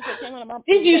words that came out of my mouth.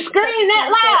 Did you scream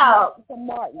that loud? From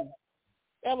Martin.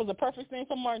 That was the perfect thing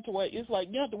for Martin to where it's like,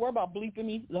 you don't have to worry about bleeping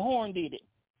me. The horn did it.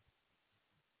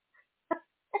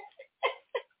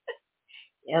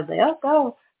 Yeah, they'll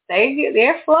go.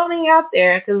 They're floating out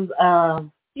there because.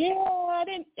 Yeah, I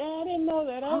didn't know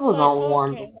that. I was on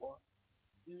one.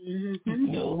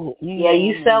 No. Yeah,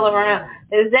 you sail around.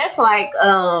 That's like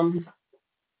I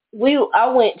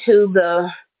went to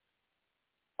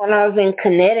when I was in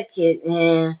Connecticut,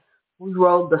 and we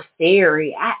rode the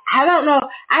ferry. I don't know.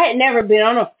 I had never been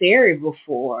on a ferry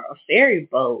before, a ferry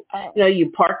boat. Oh.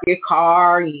 You park your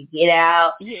car, you get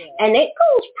out, and it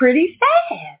goes pretty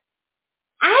fast.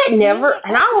 I had never,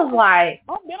 and I was like,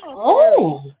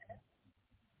 oh.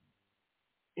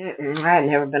 I had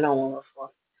never been on one before.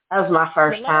 That was my The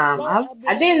first last time. boat I've I been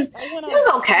on, didn't. I went It on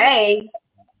was okay.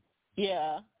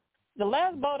 yeah. The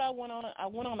last boat I went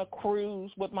on a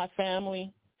cruise with my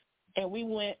family, and we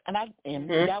went, and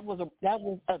Mm-hmm. that was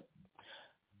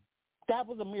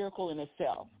a miracle in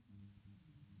itself.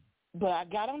 But I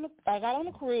got on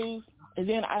the cruise, and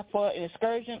then for an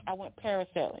excursion, I went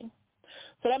parasailing.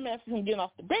 So that meant from getting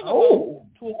off the bigger boat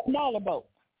to a smaller boat.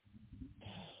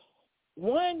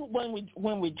 When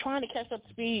we're trying to catch up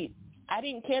speed, I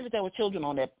didn't care that there were children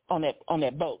on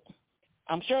that boat.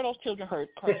 I'm sure those children heard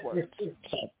curse words,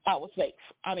 so I was safe.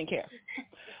 I didn't care.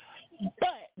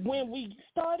 But when we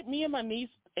started, me and my niece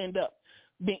end up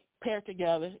being paired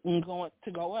together and go up.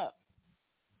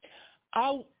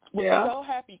 I was so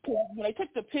happy because when I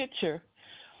took the picture,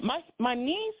 my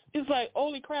niece is like,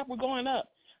 "Holy crap, we're going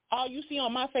up!" All you see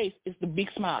on my face is the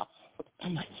big smile.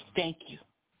 I'm like, "Thank you."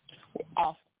 We're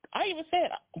off. I even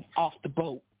said off the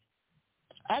boat.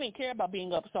 I didn't care about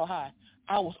being up so high.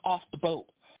 I was off the boat.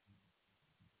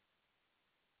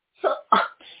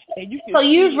 So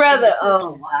you'd rather?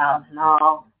 Oh wow,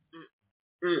 no.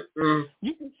 Mm-mm.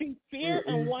 You can see fear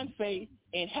in one face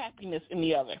and happiness in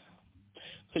the other.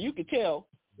 So you could tell.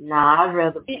 Nah, I'd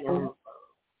rather be on the boat.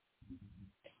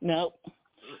 Nope.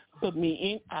 Put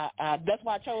me in. That's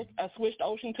why I switched the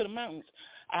ocean to the mountains.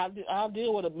 I'll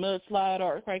deal with a mudslide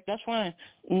or earthquake. That's fine.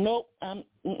 Nope.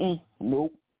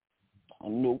 Nope.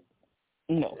 No.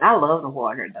 I love the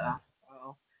water though.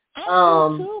 I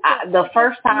do too, The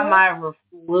first time I ever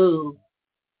flew,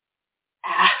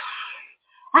 I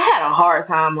had a hard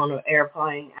time on an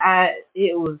airplane.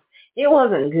 It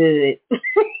wasn't good.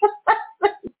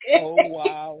 Oh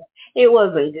wow. It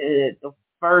wasn't good. The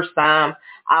first time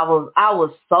I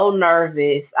was so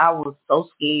nervous. I was so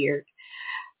scared.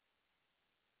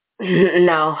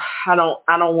 No, I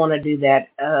don't want to do that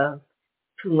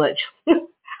too much.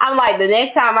 I'm like, the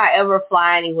next time I ever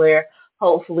fly anywhere,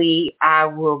 hopefully I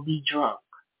will be drunk.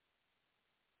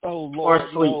 Oh Lord, or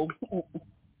sleep. No.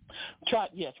 Try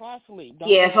sleep.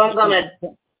 So I'm gonna.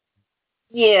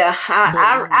 Yeah,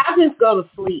 I just go to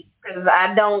sleep because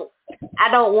I don't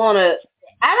want to.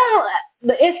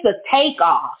 It's the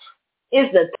takeoff.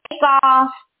 It's the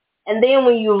takeoff, and then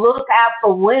when you look out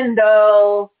the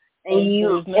window and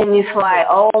it's like,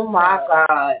 oh my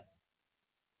god.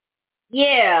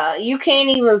 Yeah, you can't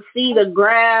even see the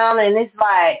ground, and it's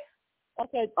like,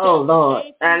 okay, oh Lord.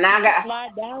 And I got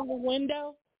slide down the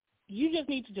window. You just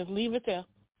need to just leave it there.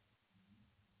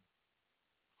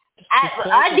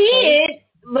 I did,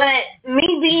 but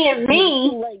me being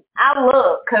me, I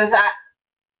look because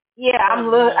I'm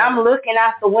looking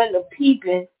out the window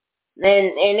peeping,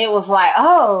 and it was like,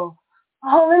 oh,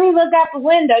 let me look out the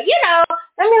window, let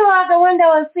me look out the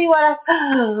window and see what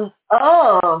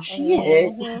oh shit.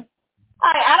 Mm-hmm.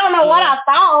 I don't know what I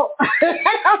thought.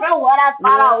 I don't know what I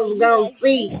thought I was gonna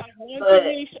see. But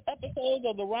episodes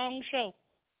of the wrong show.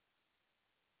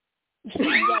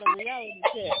 You got a reality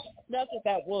check. That's what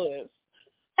that was.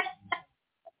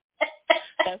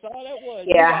 That's all that was.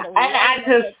 Yeah,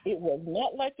 It was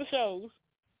not like the shows.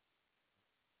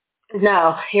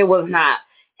 No, it was not.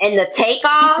 And the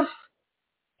takeoff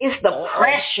is the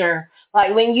pressure.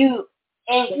 Like when you,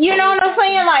 and you know what I'm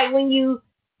saying? Like when you,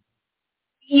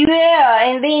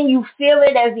 and then you feel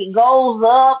it as it goes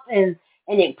up and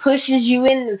it pushes you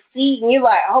in the seat and you're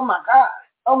like, oh my God.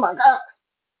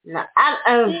 No,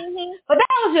 but that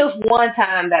was just one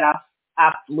time that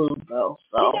I flew though.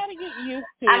 So you gotta get used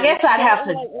to I guess I'd have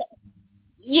to.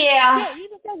 Yeah, you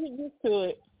just gotta get used to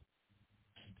it.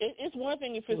 It's one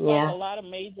thing if it's like a lot of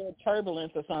major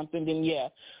turbulence or something, then yeah.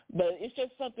 But it's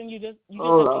just something you just have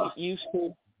to get used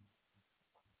to.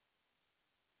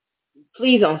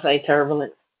 Please don't say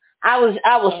turbulence. I was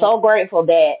so grateful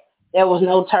that there was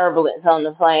no turbulence on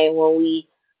the plane when we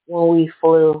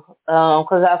flew.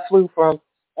 Because I flew from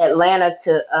Atlanta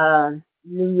to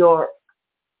New York.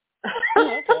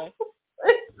 Okay.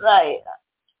 Like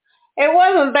it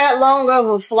wasn't that long of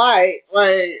a flight, but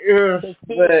I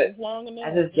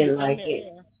just didn't like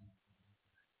it.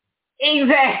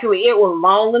 Exactly, it was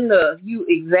long enough. You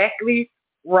exactly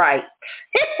right.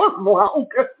 It was long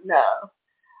enough.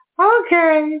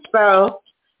 Okay, so,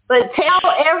 but tell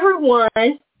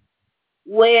everyone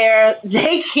where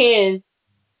they can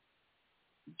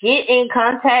get in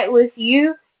contact with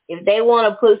you if they want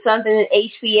to put something in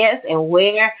HPS and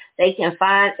where they can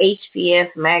find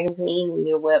HPS magazine on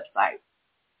your website.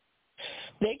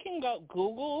 They can go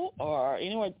Google or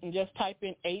anywhere and just type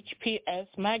in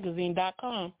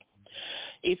hpsmagazine.com.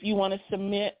 If you want to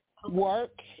submit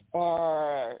work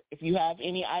or if you have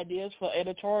any ideas for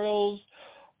editorials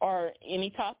or any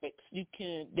topics,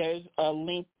 there's a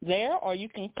link there, or you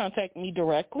can contact me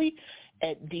directly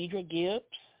at Deidre Gibbs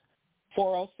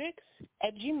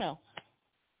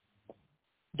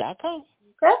 406@gmail.com.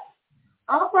 Okay.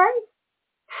 All right.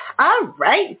 All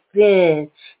right, then.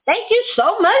 Thank you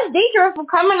so much, Deidre, for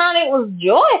coming on. It was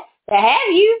joy to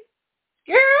have you.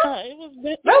 Girl, It was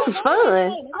good. That was fun. I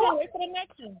can't wait for the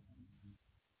next one.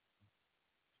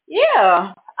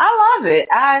 Yeah, I love it.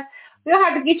 We'll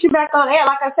have to get you back on air.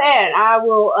 Like I said,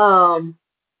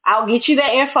 I'll get you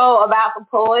the info about the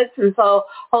poets, and so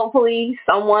hopefully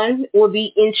someone will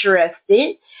be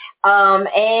interested.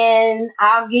 And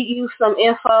I'll get you some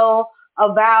info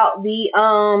about the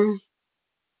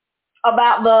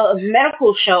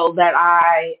medical show that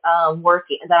I'm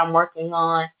working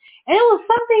on. And it was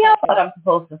something else that I'm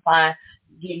supposed to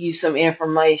give you some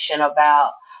information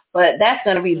about. But that's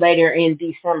going to be later in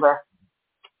December.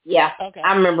 Yeah, Okay.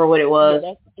 I remember what it was.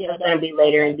 It's going to be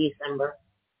later in December.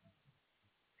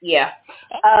 Yeah.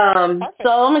 So I'm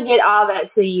going to get all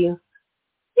that to you.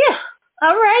 Yeah.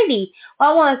 Alrighty.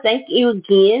 Well, I want to thank you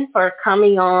again for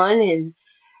coming on and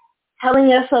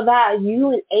telling us about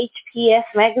you and HPS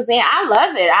magazine. I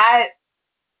love it. I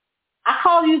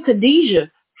call you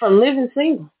Khadijah from Living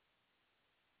Single.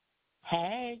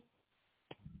 Hey.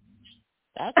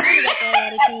 That's pretty got that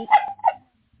attitude.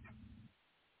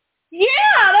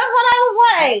 Yeah, that's what I was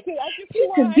like.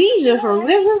 Khadijah from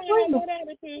Living Single.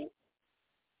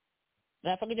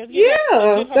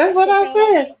 Yeah, that's what I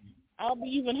said. I'll be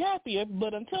even happier,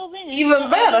 but until then, even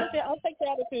better. I'll take the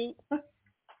attitude.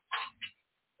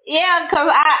 Yeah, because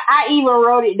I even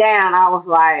wrote it down. I was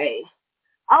like,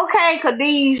 okay,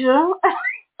 Khadijah.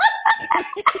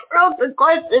 Wrote the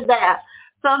question down.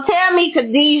 So tell me,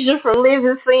 Khadijah from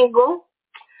Living Single.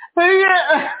 And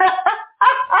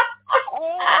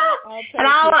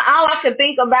all I could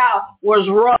think about was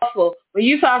Russell. When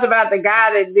you talked about the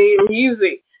guy that did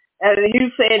music, and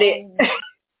you said it,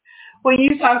 when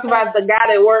you talked about the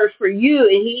guy that works for you and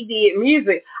he did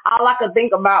music, all I could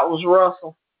think about was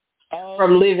Russell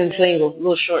from Living Single,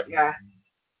 little short guy.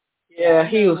 Yeah,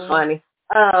 he was funny.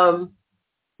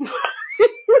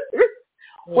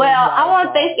 Well, I want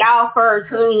to thank y'all for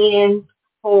tuning in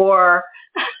for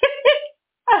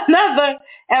another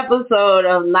episode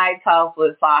of Night Talks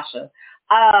with Sasha.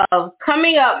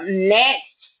 Coming up next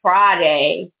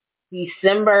Friday,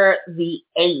 December the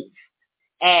 8th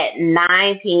at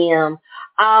 9 p.m.,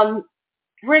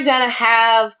 we're going to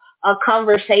have a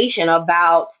conversation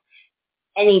about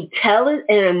an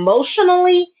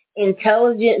emotionally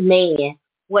intelligent man.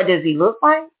 What does he look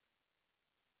like?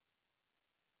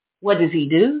 What does he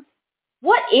do?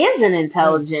 What is an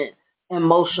intelligent,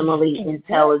 emotionally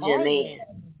intelligent man?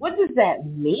 What does that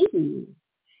mean?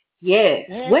 Yes,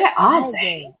 where are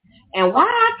they? And why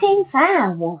I can't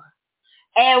find one?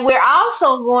 And we're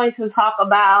also going to talk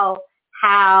about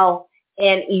how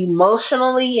an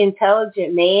emotionally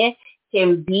intelligent man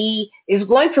is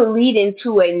going to lead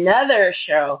into another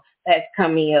show that's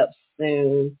coming up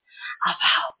soon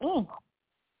about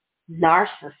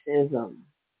narcissism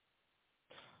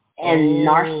and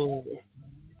narcissism.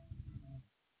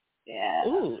 Yeah.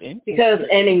 Because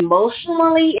an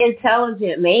emotionally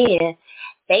intelligent man,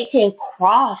 they can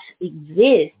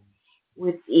exist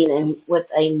with a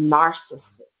narcissist.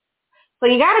 So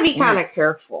you got to be kind of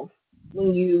careful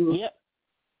when you. Yep.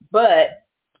 But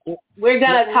we're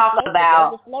gonna talk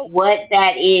about what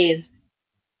that is.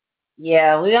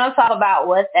 Yeah, we're gonna talk about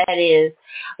what that is.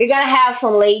 We're gonna have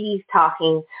some ladies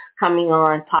coming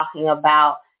on talking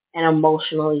about an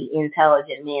emotionally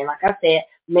intelligent man. Like I said,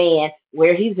 man,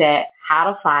 where he's at, how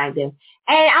to find him.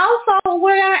 And also,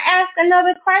 we're going to ask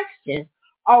another question.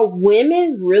 Are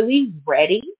women really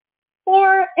ready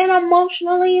for an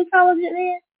emotionally intelligent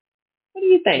man? What do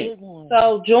you think?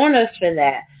 So join us for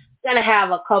that. We're going to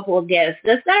have a couple of guests.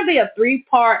 There's going to be a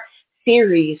 3-part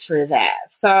series for that.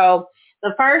 So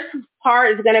the first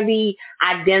part is going to be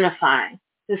identifying.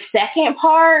 The second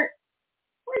part,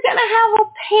 we're going to have a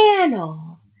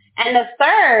panel. And the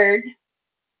third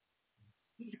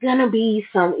is going to be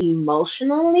some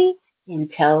emotionally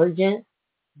intelligent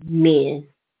men.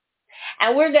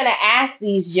 And we're going to ask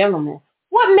these gentlemen,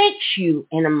 what makes you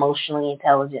an emotionally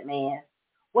intelligent man?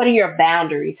 What are your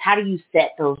boundaries? How do you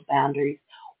set those boundaries?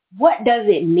 What does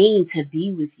it mean to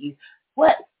be with you?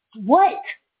 What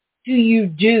do you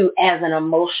do as an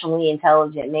emotionally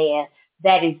intelligent man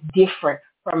that is different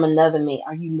from another man?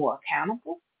 Are you more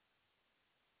accountable?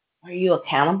 Are you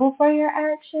accountable for your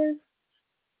actions?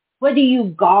 What do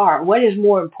you guard? What is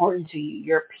more important to you?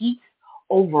 Your peace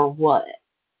over what?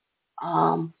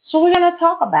 So we're going to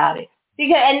talk about it.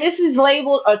 And this is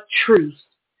labeled a truce.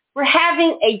 We're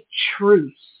having a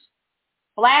truce.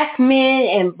 Black men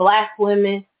and black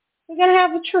women, we're going to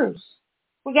have a truce.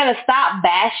 We're going to stop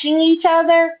bashing each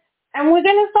other, and we're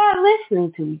going to start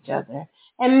listening to each other.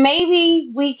 And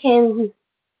maybe we can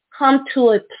come to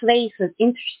a place of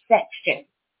intersection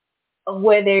of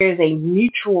where there is a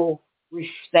mutual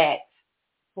respect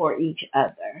for each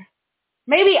other.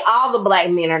 Maybe all the black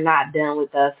men are not done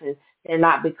with us and they're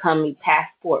not becoming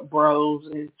passport bros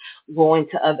and going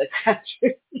to other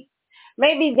countries.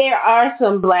 Maybe there are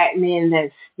some black men that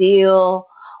still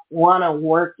want to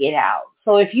work it out.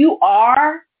 So if you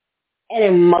are an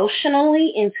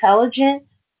emotionally intelligent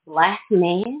black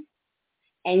man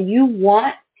and you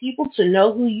want people to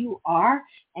know who you are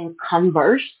and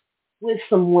converse with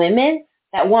some women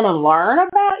that want to learn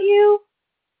about you,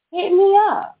 hit me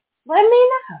up. Let me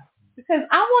know because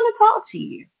I want to talk to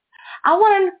you. I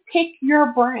want to pick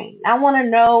your brain. I want to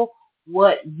know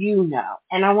what you know,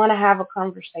 and I want to have a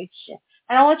conversation.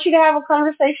 And I want you to have a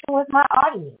conversation with my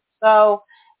audience. So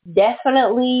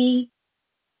definitely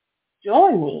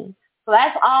join me. So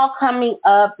that's all coming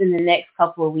up in the next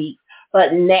couple of weeks.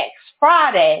 But next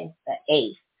Friday, the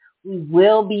 8th, we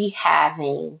will be I'm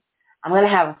going to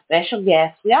have a special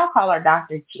guest. We all call her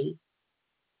Dr. G.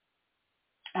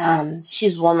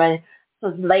 She's a woman,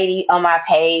 this lady on my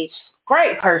page,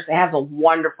 great person, has a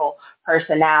wonderful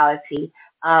personality.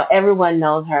 Everyone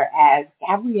knows her as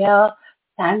Gabrielle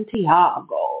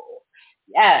Santiago.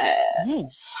 Yes.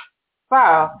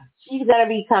 So she's going to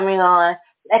be coming on.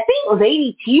 I think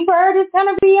Lady T-Bird is going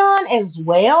to be on as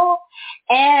well.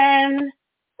 And going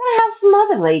to have some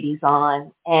other ladies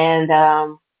on. And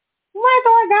we might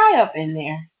throw a guy up in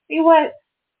there. See what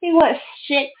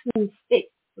shits and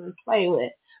sticks and play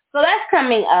with. So that's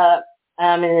coming up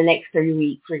in the next 3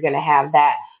 weeks. We're going to have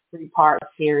that 3-part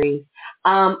series.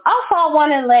 Also, I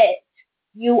want to let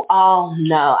you all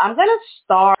know, I'm going to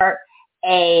start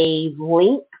a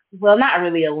link. Well, not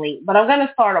really a link, but I'm going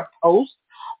to start a post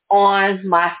on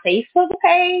my Facebook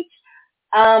page.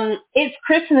 It's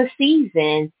Christmas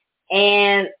season,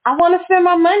 and I want to spend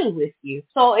my money with you.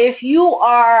 So if you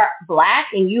are black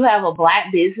and you have a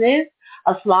black business,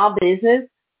 a small business,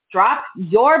 drop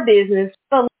your business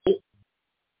link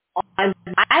on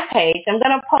my page. I'm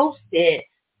going to post it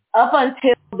up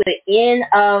until the end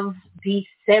of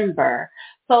December.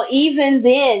 So even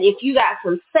then, if you got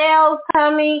some sales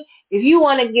coming, if you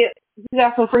want to you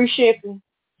got some free shipping.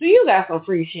 Do you got some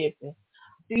free shipping?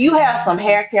 Do you have some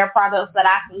hair care products that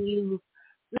I can use?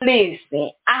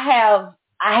 Listen, I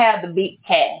have the big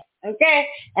cash, okay?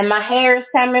 And my hair is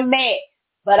coming back,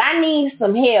 but I need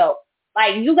some help.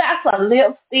 Like, you got some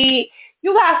lipstick,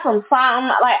 you got some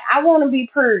something, like, I want to be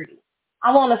pretty.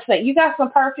 I want to say, you got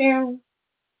some perfume?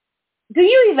 Do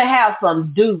you even have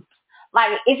some dupes?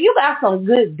 Like, if you got some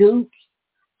good dupes,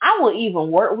 I will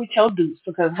even work with your dupes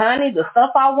because, honey, the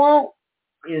stuff I want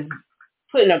is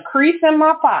putting a crease in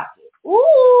my pocket.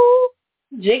 Ooh,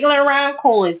 jiggling around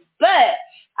coins. But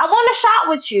I want to shop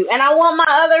with you, and I want my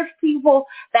other people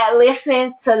that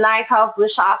listen to Night Talks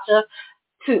with Sasha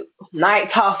to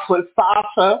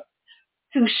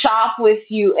shop with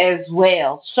you as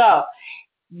well. So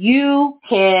you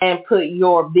can put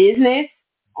your business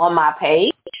on my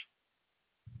page,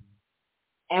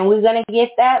 and we're going to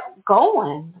get that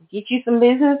going. Get you some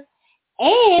business,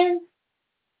 and,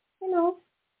 so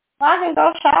I can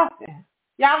go shopping.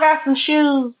 Y'all got some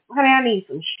shoes? Honey, I need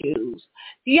some shoes.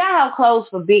 Do y'all have clothes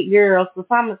for big girls?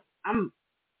 Because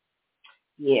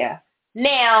yeah.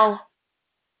 Now,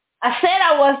 I said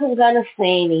I wasn't going to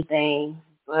say anything,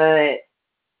 but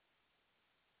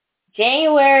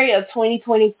January of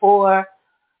 2024,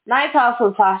 Night Talks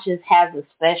with Tasha has a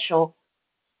special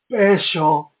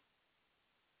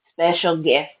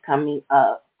guest coming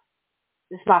up.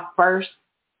 This is my first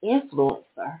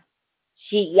influencer.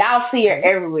 Y'all see her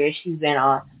everywhere. She's been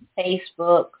on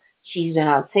Facebook. She's been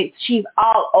on TikTok. She's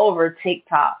all over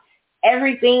TikTok.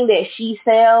 Everything that she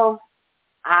sells,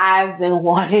 I've been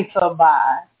wanting to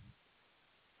buy.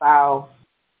 So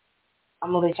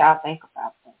I'm gonna let y'all think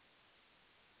about that.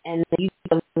 And you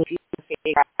can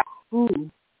figure out who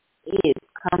is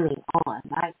coming on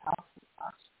Night Talks with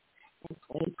Us in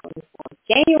 2024.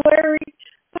 January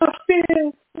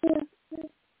 5th.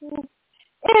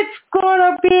 It's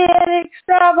gonna be an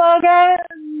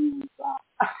extravaganza.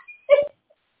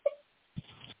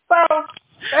 So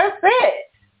that's it.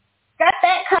 Got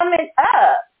that coming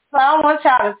up. So I want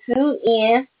y'all to tune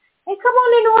in and come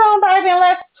on in the room, baby, and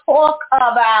let's talk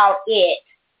about it.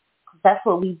 That's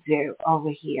what we do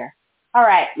over here. All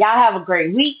right, y'all have a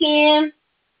great weekend.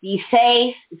 Be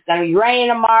safe. It's gonna be raining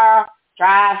tomorrow.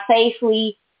 Drive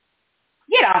safely.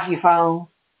 Get off your phone.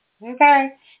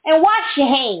 Okay? And wash your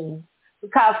hands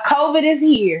because COVID is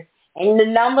here and the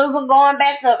numbers are going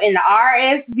back up in the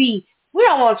RSV. We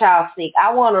don't want y'all sick.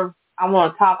 I wanna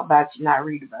talk about you, not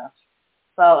read about you.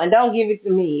 So, and don't give it to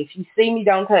me. If you see me,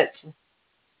 don't touch me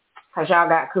because y'all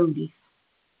got cooties.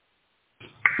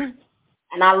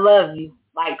 And I love you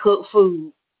like cooked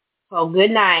food. So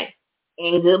good night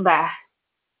and goodbye.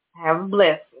 Have a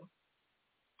blessing.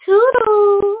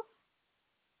 Toodles.